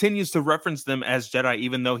he continues to reference them as Jedi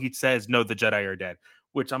even though he says, "No, the Jedi are dead."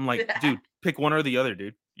 Which I'm like, "Dude, pick one or the other,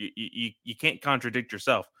 dude. You can't contradict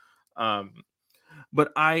yourself." Um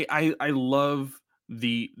but I love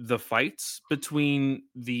the fights between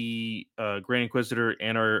the Grand Inquisitor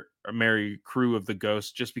and our merry crew of the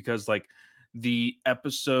Ghosts, just because like the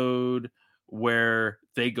episode where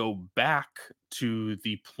they go back to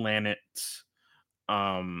the planet,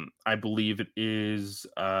 I believe it is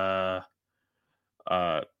Call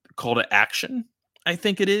to Action, I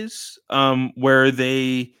think it is, where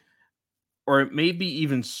they, or it may be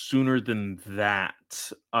even sooner than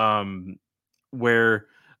that, where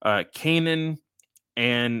Kanan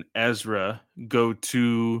and Ezra go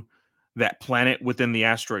to that planet within the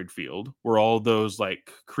asteroid field where all those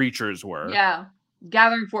like creatures were. Yeah.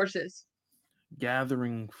 Gathering forces.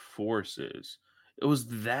 Gathering forces. It was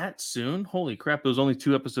that soon? Holy crap. It was only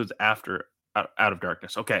 2 episodes after Out of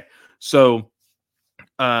Darkness. Okay. So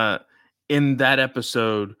in that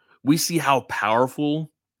episode, we see how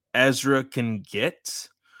powerful Ezra can get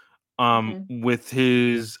with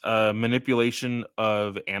his manipulation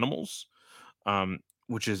of animals,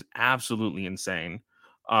 which is absolutely insane.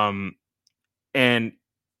 And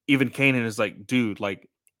even Kanan is like, dude, like,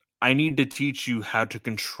 I need to teach you how to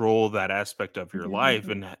control that aspect of your life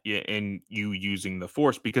and you using the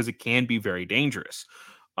force because it can be very dangerous.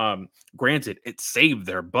 Granted, it saved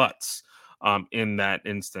their butts in that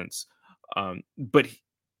instance. But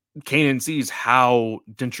Kanan sees how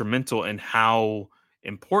detrimental and how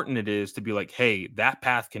important it is to be like, hey, that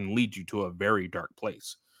path can lead you to a very dark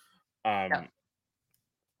place.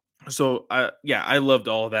 So I loved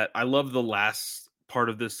all of that. I love the last part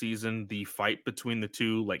of this season, the fight between the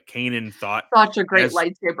two. Like Kanan thought Such a great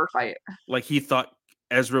lightsaber fight. Like he thought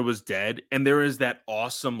Ezra was dead, and there is that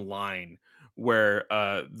awesome line where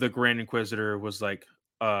the Grand Inquisitor was like,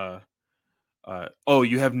 "Oh,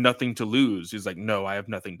 you have nothing to lose." He's like, "No, I have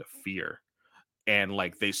nothing to fear." And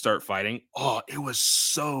like they start fighting. Oh, it was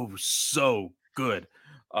so good.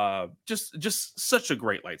 Just such a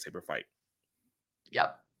great lightsaber fight.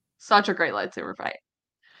 Yep. Such a great lightsaber fight.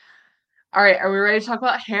 All right, are we ready to talk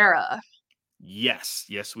about Hera? Yes,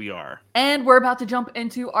 we are. And we're about to jump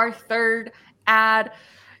into our third ad.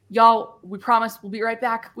 Y'all, we promise we'll be right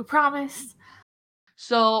back. We promise.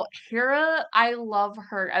 So Hera, I love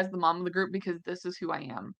her as the mom of the group because this is who I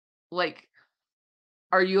am. Like,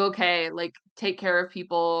 are you okay? Like, take care of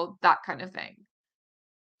people, that kind of thing.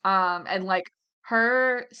 And like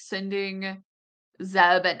her sending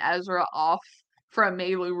Zeb and Ezra off for a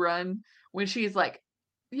Melu run when she's like,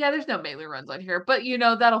 yeah, there's no Melu runs on here, but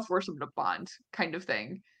that'll force them to bond, kind of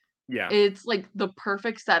thing. Yeah. It's like the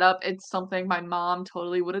perfect setup. It's something my mom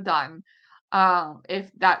totally would have done if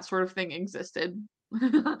that sort of thing existed.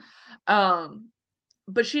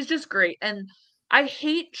 But she's just great. And I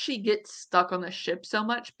hate she gets stuck on the ship so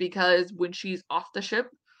much because when she's off the ship,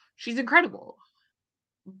 she's incredible.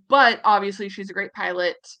 But obviously she's a great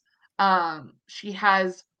pilot. She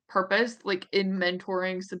has purpose, like in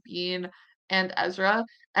mentoring Sabine and Ezra,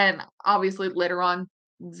 and obviously later on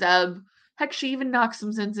Zeb. Heck, she even knocks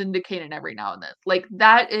some sense into Kanan every now and then. Like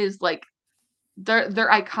that is like they're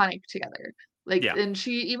iconic together. Like, and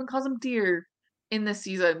she even calls him dear in this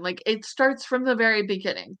season. Like it starts from the very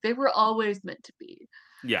beginning. They were always meant to be.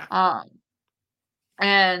 Yeah.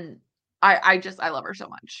 And I love her so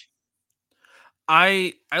much.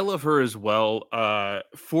 I love her as well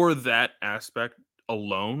for that aspect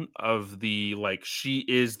alone of the like she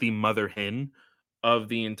is the mother hen of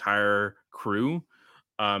the entire crew.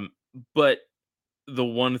 But the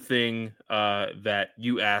one thing that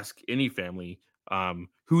you ask any family,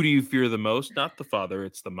 who do you fear the most? Not the father,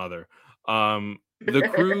 it's the mother. The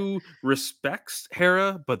crew respects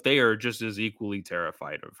Hera, but they are just as equally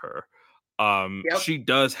terrified of her. She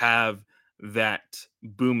does have that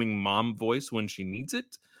booming mom voice when she needs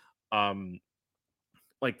it.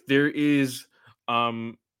 Like there is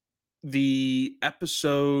the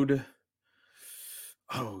episode,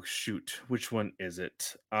 oh shoot, which one is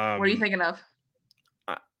it? What are you thinking of?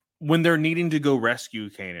 When they're needing to go rescue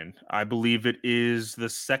Kanan. I believe it is the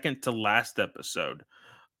second to last episode.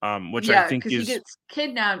 Which I think is, he gets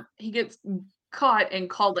kidnapped, he gets caught and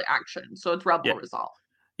called to action. So it's Rebel Resolve.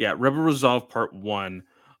 Yeah, Rebel Resolve Part 1.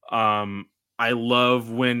 I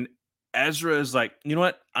love when Ezra is like, you know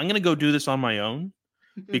what? I'm gonna go do this on my own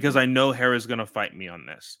because I know Hera's gonna fight me on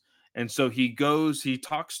this. And so he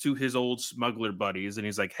talks to his old smuggler buddies, and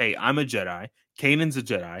he's like, hey, I'm a Jedi, Kanan's a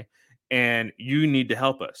Jedi, and you need to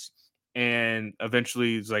help us. And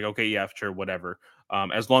eventually he's like, okay, yeah, sure, whatever.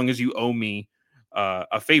 As long as you owe me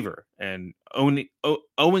a favor. And owing a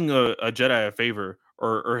Jedi a favor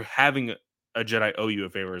or having a Jedi owe you a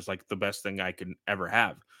favor is like the best thing I can ever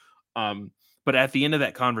have. But at the end of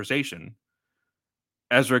that conversation,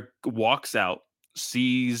 Ezra walks out,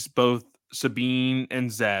 sees both Sabine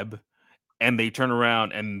and Zeb, and they turn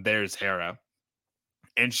around and there's Hera.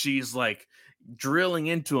 And she's like drilling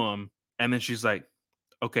into him. And then she's like,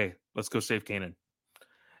 okay, let's go save Kanan.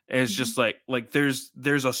 And it's just like there's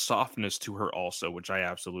a softness to her also, which I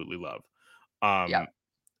absolutely love.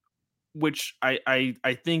 Which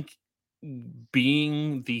I think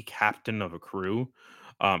being the captain of a crew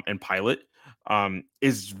and pilot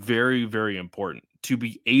is very, very important to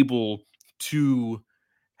be able to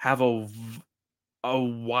have a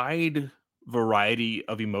wide variety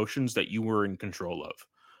of emotions that you were in control of.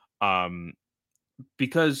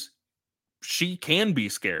 because she can be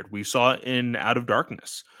scared. We saw it in Out of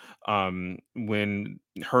Darkness, when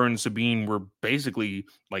her and Sabine were basically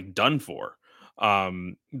like done for.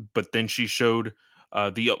 But then she showed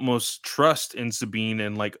the utmost trust in Sabine,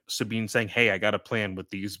 and like Sabine saying, "Hey, I got a plan with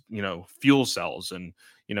these, fuel cells, and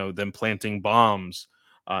them planting bombs,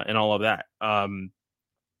 and all of that."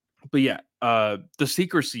 But yeah, the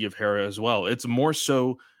secrecy of Hera as well. It's more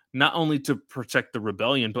so not only to protect the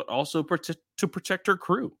rebellion, but also to protect her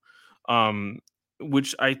crew. Um,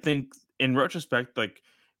 which I think, in retrospect, like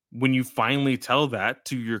when you finally tell that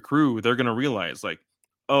to your crew, they're gonna realize, like,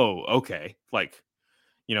 oh, okay, like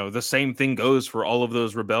the same thing goes for all of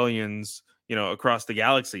those rebellions, across the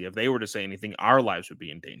galaxy. If they were to say anything, our lives would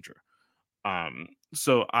be in danger.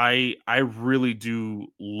 So I really do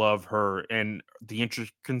love her, and the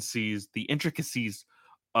intricacies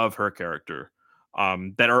of her character,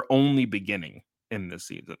 that are only beginning in this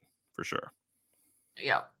season, for sure.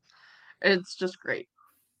 Yeah, it's just great.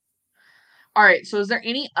 All right, so is there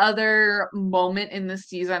any other moment in this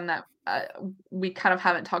season that we kind of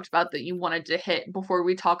haven't talked about that you wanted to hit before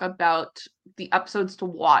we talk about the episodes to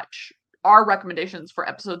watch? Our recommendations for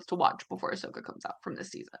episodes to watch before Ahsoka comes out from this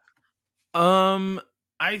season.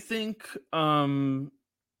 I think, well,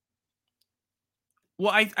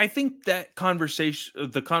 I think that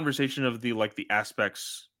the conversation of the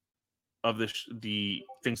aspects of the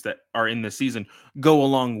things that are in this season go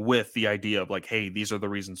along with the idea of like, hey, these are the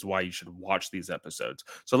reasons why you should watch these episodes.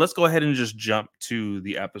 So let's go ahead and just jump to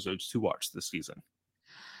the episodes to watch this season.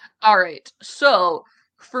 All right. So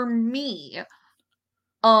for me,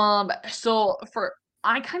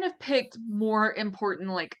 I kind of picked more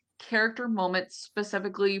important like character moments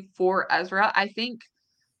specifically for Ezra. I think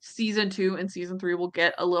season 2 and season 3 will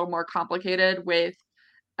get a little more complicated with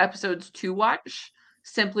episodes to watch,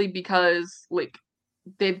 simply because like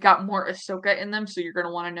they've got more Ahsoka in them, so you're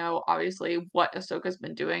gonna want to know obviously what Ahsoka's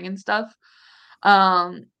been doing and stuff.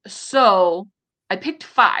 So I picked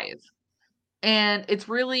 5, and it's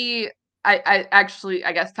really I actually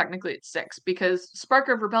I guess technically it's 6 because Spark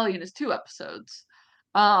of Rebellion is 2 episodes.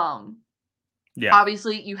 Yeah.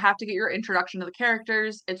 Obviously you have to get your introduction to the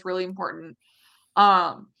characters. It's really important.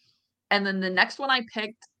 Um and then the next one I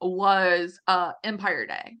picked was Empire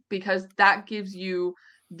Day, because that gives you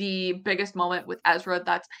the biggest moment with Ezra.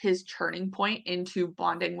 That's his turning point into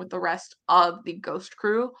bonding with the rest of the Ghost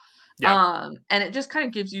crew. Yeah. And it just kind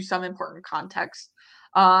of gives you some important context.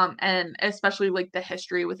 And especially like the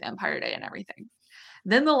history with Empire Day and everything.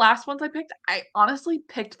 Then the last ones I picked, I honestly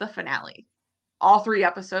picked the finale. All 3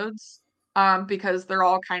 episodes. Because they're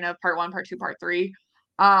all kind of part 1, part 2, part 3.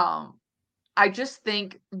 I just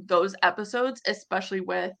think those episodes, especially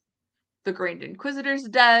with the Grand Inquisitor's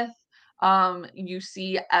death, you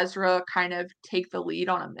see Ezra kind of take the lead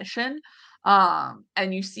on a mission.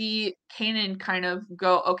 And you see Kanan kind of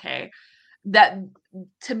go, okay, that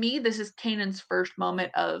to me, this is Kanan's first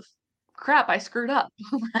moment of crap, I screwed up.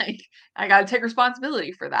 Like, I gotta take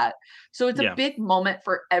responsibility for that. So it's a Yeah. big moment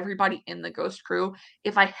for everybody in the Ghost crew.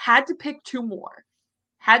 If I had to pick 2 more,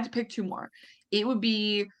 it would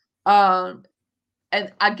be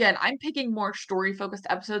and again, I'm picking more story focused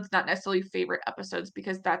episodes, not necessarily favorite episodes,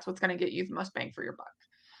 because that's what's going to get you the most bang for your buck.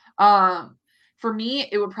 For me,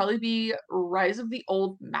 it would probably be Rise of the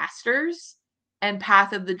Old Masters and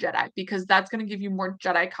Path of the Jedi, because that's going to give you more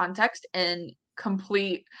Jedi context and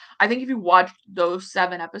complete. I think if you watched those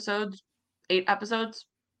 7 episodes, 8 episodes,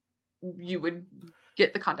 you would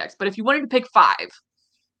get the context. But if you wanted to pick 5,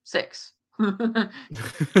 6.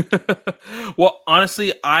 Well,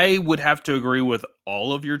 honestly, I would have to agree with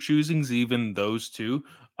all of your choosings, even those 2,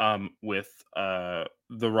 with The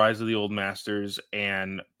Rise of the Old Masters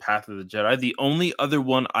and Path of the Jedi. The only other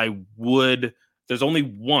one there's only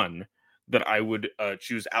one that I would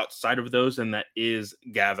choose outside of those, and that is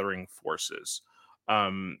Gathering Forces.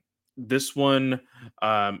 This one,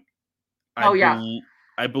 Oh yeah.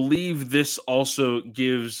 I believe this also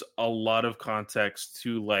gives a lot of context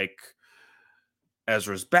to like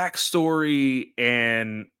Ezra's backstory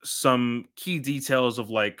and some key details of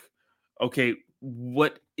like, okay,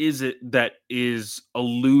 what is it that is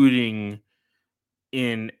alluding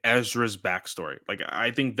in Ezra's backstory? Like,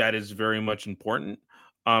 I think that is very much important.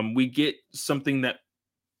 We get something that,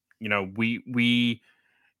 we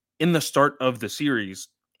in the start of the series,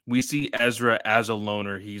 we see Ezra as a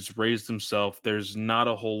loner. He's raised himself. There's not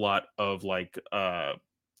a whole lot of like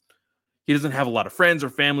he doesn't have a lot of friends or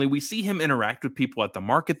family. We see him interact with people at the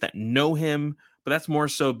market that know him, but that's more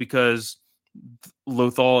so because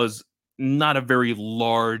Lothal is not a very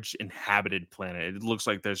large inhabited planet. It looks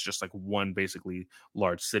like there's just like one basically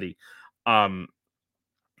large city.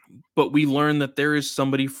 but we learn that there is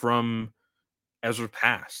somebody from Ezra's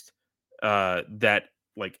past that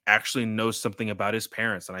like actually knows something about his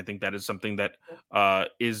parents, and I think that is something that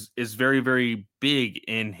is very, very big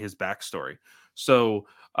in his backstory. So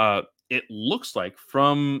it looks like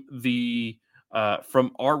from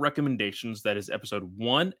our recommendations, that is episode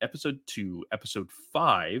 1, episode 2, episode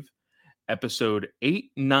 5, episode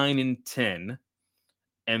 8, 9, and 10,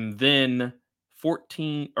 and then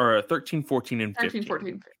 14 or 13, 14, and 13, 15.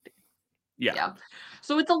 14, 15. Yeah. Yeah.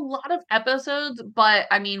 So it's a lot of episodes, but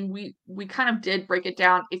I mean, we kind of did break it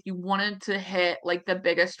down. If you wanted to hit like the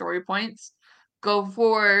biggest story points, go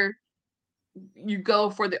for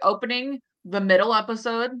the opening, the middle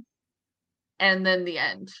episode, and then the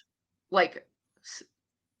end. Like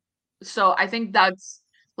so I think that's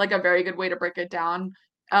like a very good way to break it down.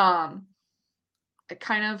 Kind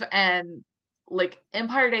of, and like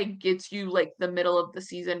Empire Day gets you like the middle of the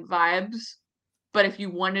season vibes, but if you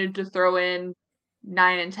wanted to throw in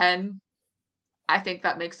 9 and 10, I think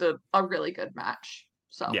that makes a really good match.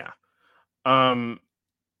 So Yeah.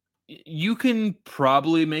 You can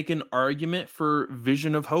probably make an argument for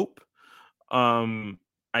Vision of Hope. I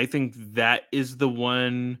think that is the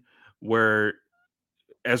one where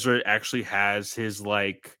Ezra actually has his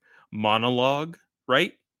like monologue,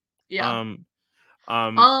 right? yeah. Um,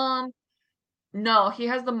 um, No, he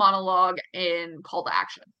has the monologue in Call to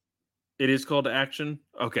Action. it is called to action.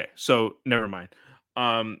 Okay, so never mind.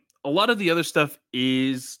 A lot of the other stuff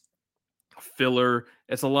is filler.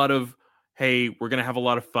 It's a lot of, hey, we're gonna have a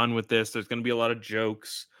lot of fun with this. There's gonna be a lot of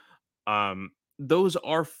jokes. Those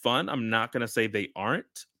are fun. I'm not gonna say they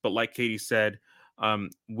aren't, but like Katie said,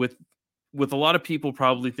 with a lot of people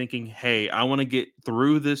probably thinking, hey, I want to get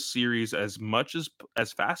through this series as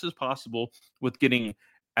fast as possible with getting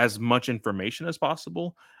as much information as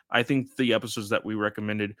possible. I think the episodes that we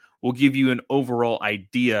recommended will give you an overall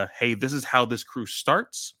idea. Hey, this is how this crew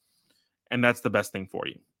starts, and that's the best thing for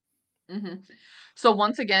you. Mm-hmm. So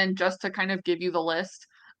once again, just to kind of give you the list,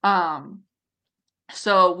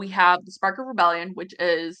 so we have the Spark of Rebellion, which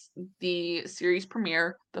is the series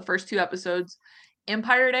premiere, the first 2 episodes,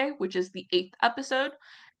 Empire Day, which is the 8th episode,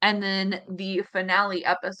 and then the finale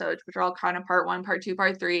episodes, which are all kind of part 1, part 2,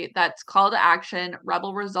 part 3. That's Call to Action,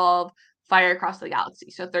 Rebel Resolve, Fire Across the Galaxy.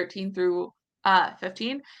 So 13 through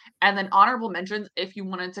 15. And then honorable mentions if you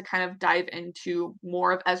wanted to kind of dive into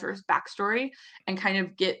more of Ezra's backstory and kind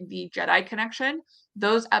of get the Jedi connection.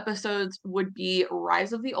 Those episodes would be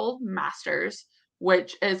Rise of the Old Masters,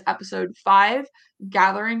 which is episode 5,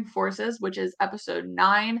 Gathering Forces, which is episode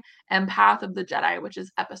 9, and Path of the Jedi, which is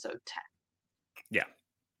episode 10. Yeah.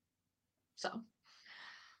 So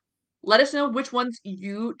let us know which ones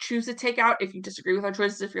you choose to take out if you disagree with our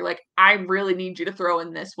choices. If you're like, I really need you to throw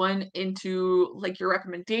in this one into like your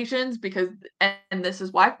recommendations because, and this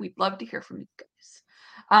is why, we'd love to hear from you guys.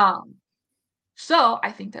 So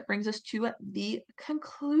I think that brings us to the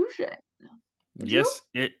conclusion. Yes,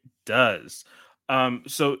 it does.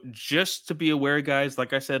 So just to be aware, guys,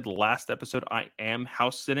 like I said last episode, I am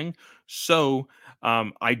house sitting. So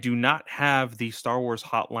I do not have the Star Wars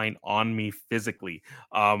hotline on me physically.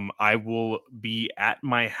 I will be at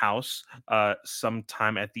my house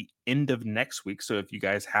sometime at the end of next week. So if you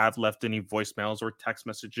guys have left any voicemails or text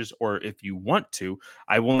messages, or if you want to,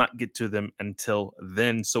 I will not get to them until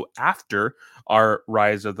then. So after our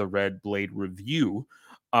Rise of the Red Blade review,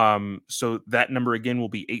 so that number again will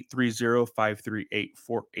be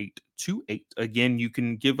 830-538-4828. Again, you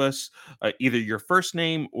can give us either your first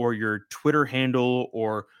name or your Twitter handle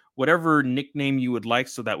or whatever nickname you would like,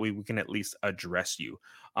 so that way we can at least address you.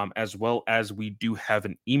 As well as we do have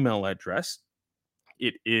an email address.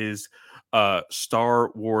 It is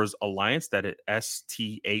Star Wars Alliance. That is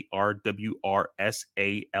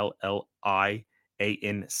StarWarsAlliance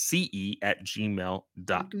at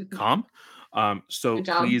gmail.com. So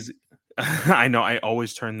please, I know I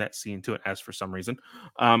always turn that C into an S for some reason.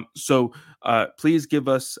 So please give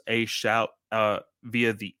us a shout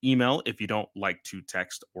via the email if you don't like to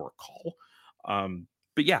text or call.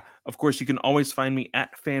 But yeah, of course, you can always find me at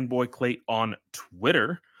FanboyClate on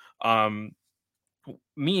Twitter.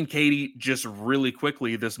 Me and Katie just really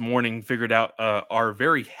quickly this morning figured out our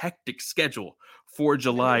very hectic schedule for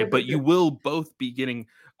July, but you will both be getting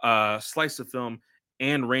Slice of Film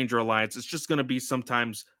and Ranger Alliance. It's just going to be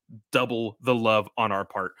sometimes double the love on our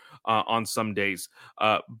part on some days.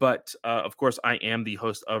 But of course, I am the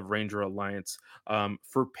host of Ranger Alliance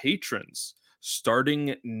for patrons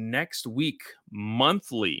starting next week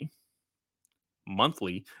monthly.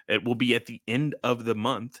 It will be at the end of the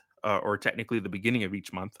month. Or technically the beginning of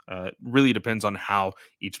each month. Really depends on how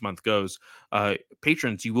each month goes.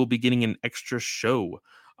 Patrons, you will be getting an extra show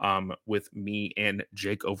with me and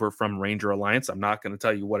Jake over from Ranger Alliance. I'm not going to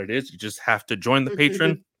tell you what it is. You just have to join the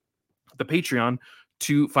Patreon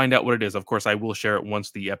to find out what it is. Of course, I will share it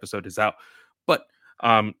once the episode is out, but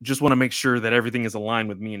just want to make sure that everything is aligned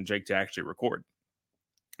with me and Jake to actually record.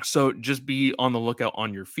 So just be on the lookout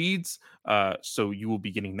on your feeds. So you will be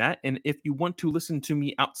getting that. And if you want to listen to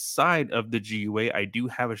me outside of the GUA, I do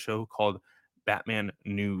have a show called Batman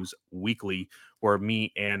News Weekly, where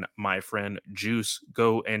me and my friend Juice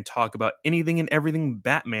go and talk about anything and everything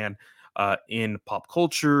Batman in pop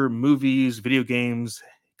culture, movies, video games,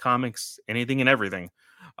 comics, anything and everything.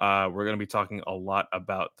 We're going to be talking a lot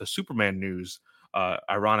about the Superman news,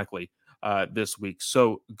 ironically, this week.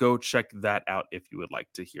 So go check that out if you would like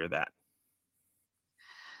to hear that.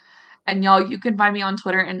 And y'all, you can find me on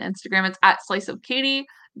Twitter and Instagram. It's at Slice of Katie.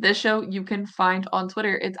 This show you can find on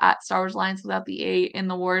Twitter. It's at Star Wars Alliance without the A in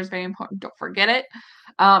the war is very important. Don't forget it.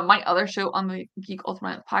 My other show on the Geek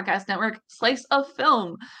Ultimate Podcast Network, Slice of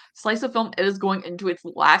Film. Slice of Film is going into its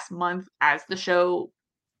last month as the show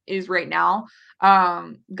is right now.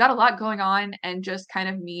 Got a lot going on and just kind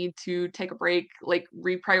of need to take a break, like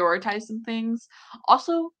reprioritize some things.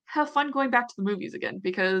 Also have fun going back to the movies again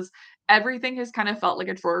because everything has kind of felt like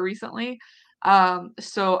a chore recently.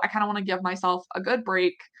 So I kind of want to give myself a good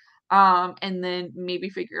break. And then maybe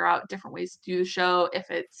figure out different ways to do the show, if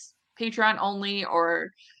it's Patreon only or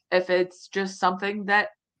if it's just something that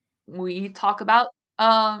we talk about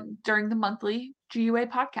during the monthly GUA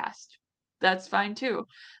podcast. That's fine too.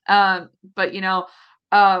 But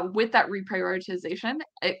with that reprioritization,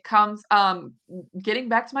 it comes getting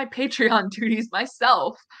back to my Patreon duties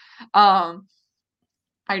myself. I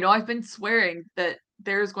know I've been swearing that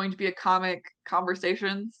there's going to be a comic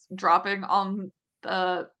conversations dropping on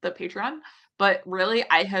the Patreon, but really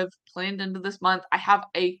I have planned into this month. I have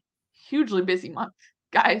a hugely busy month,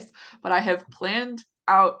 guys, but I have planned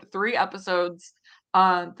out 3 episodes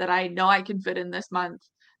that I know I can fit in this month.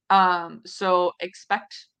 So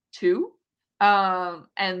expect 2.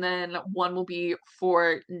 And then 1 will be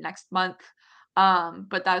for next month.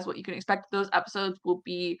 But that is what you can expect. Those episodes will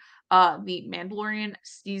be the Mandalorian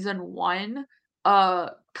season 1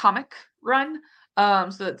 comic run.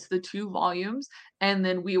 So that's the 2 volumes. And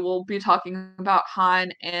then we will be talking about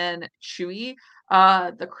Han and Chewie,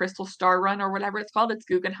 the Crystal Star run or whatever it's called. It's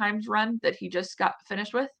Guggenheim's run that he just got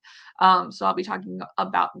finished with. So I'll be talking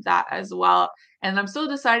about that as well. And I'm still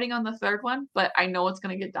deciding on the 3rd one, but I know it's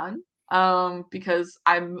gonna get done. Because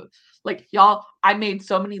I'm like, y'all, I made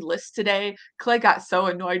so many lists today. Clay got so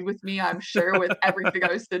annoyed with me, I'm sure, with everything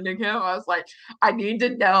I was sending him. I was like, I need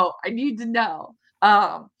to know.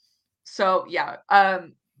 So yeah,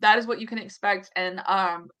 that is what you can expect. And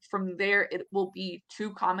from there, it will be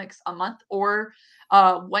 2 comics a month or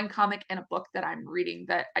 1 comic and a book that I'm reading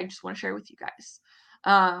that I just want to share with you guys.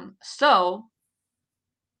 So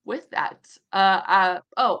with that,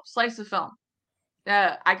 Slice of Film.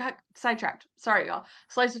 I got sidetracked. Sorry, y'all.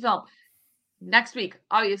 Slice of Film. Next week,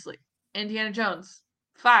 obviously, Indiana Jones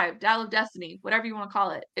 5, Dial of Destiny, whatever you want to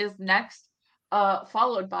call it, is next.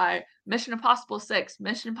 Followed by Mission Impossible 6,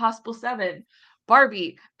 Mission Impossible 7,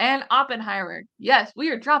 Barbie, and Oppenheimer. Yes, we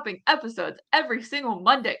are dropping episodes every single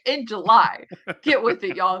Monday in July. Get with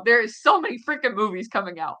it, y'all. There is so many freaking movies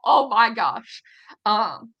coming out. Oh my gosh.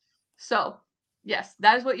 So yes,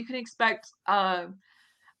 that is what you can expect.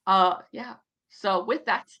 Yeah. So with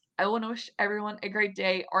that, I want to wish everyone a great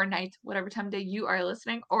day or night, whatever time of day you are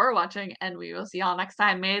listening or watching, and we will see y'all next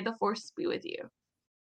time. May the force be with you.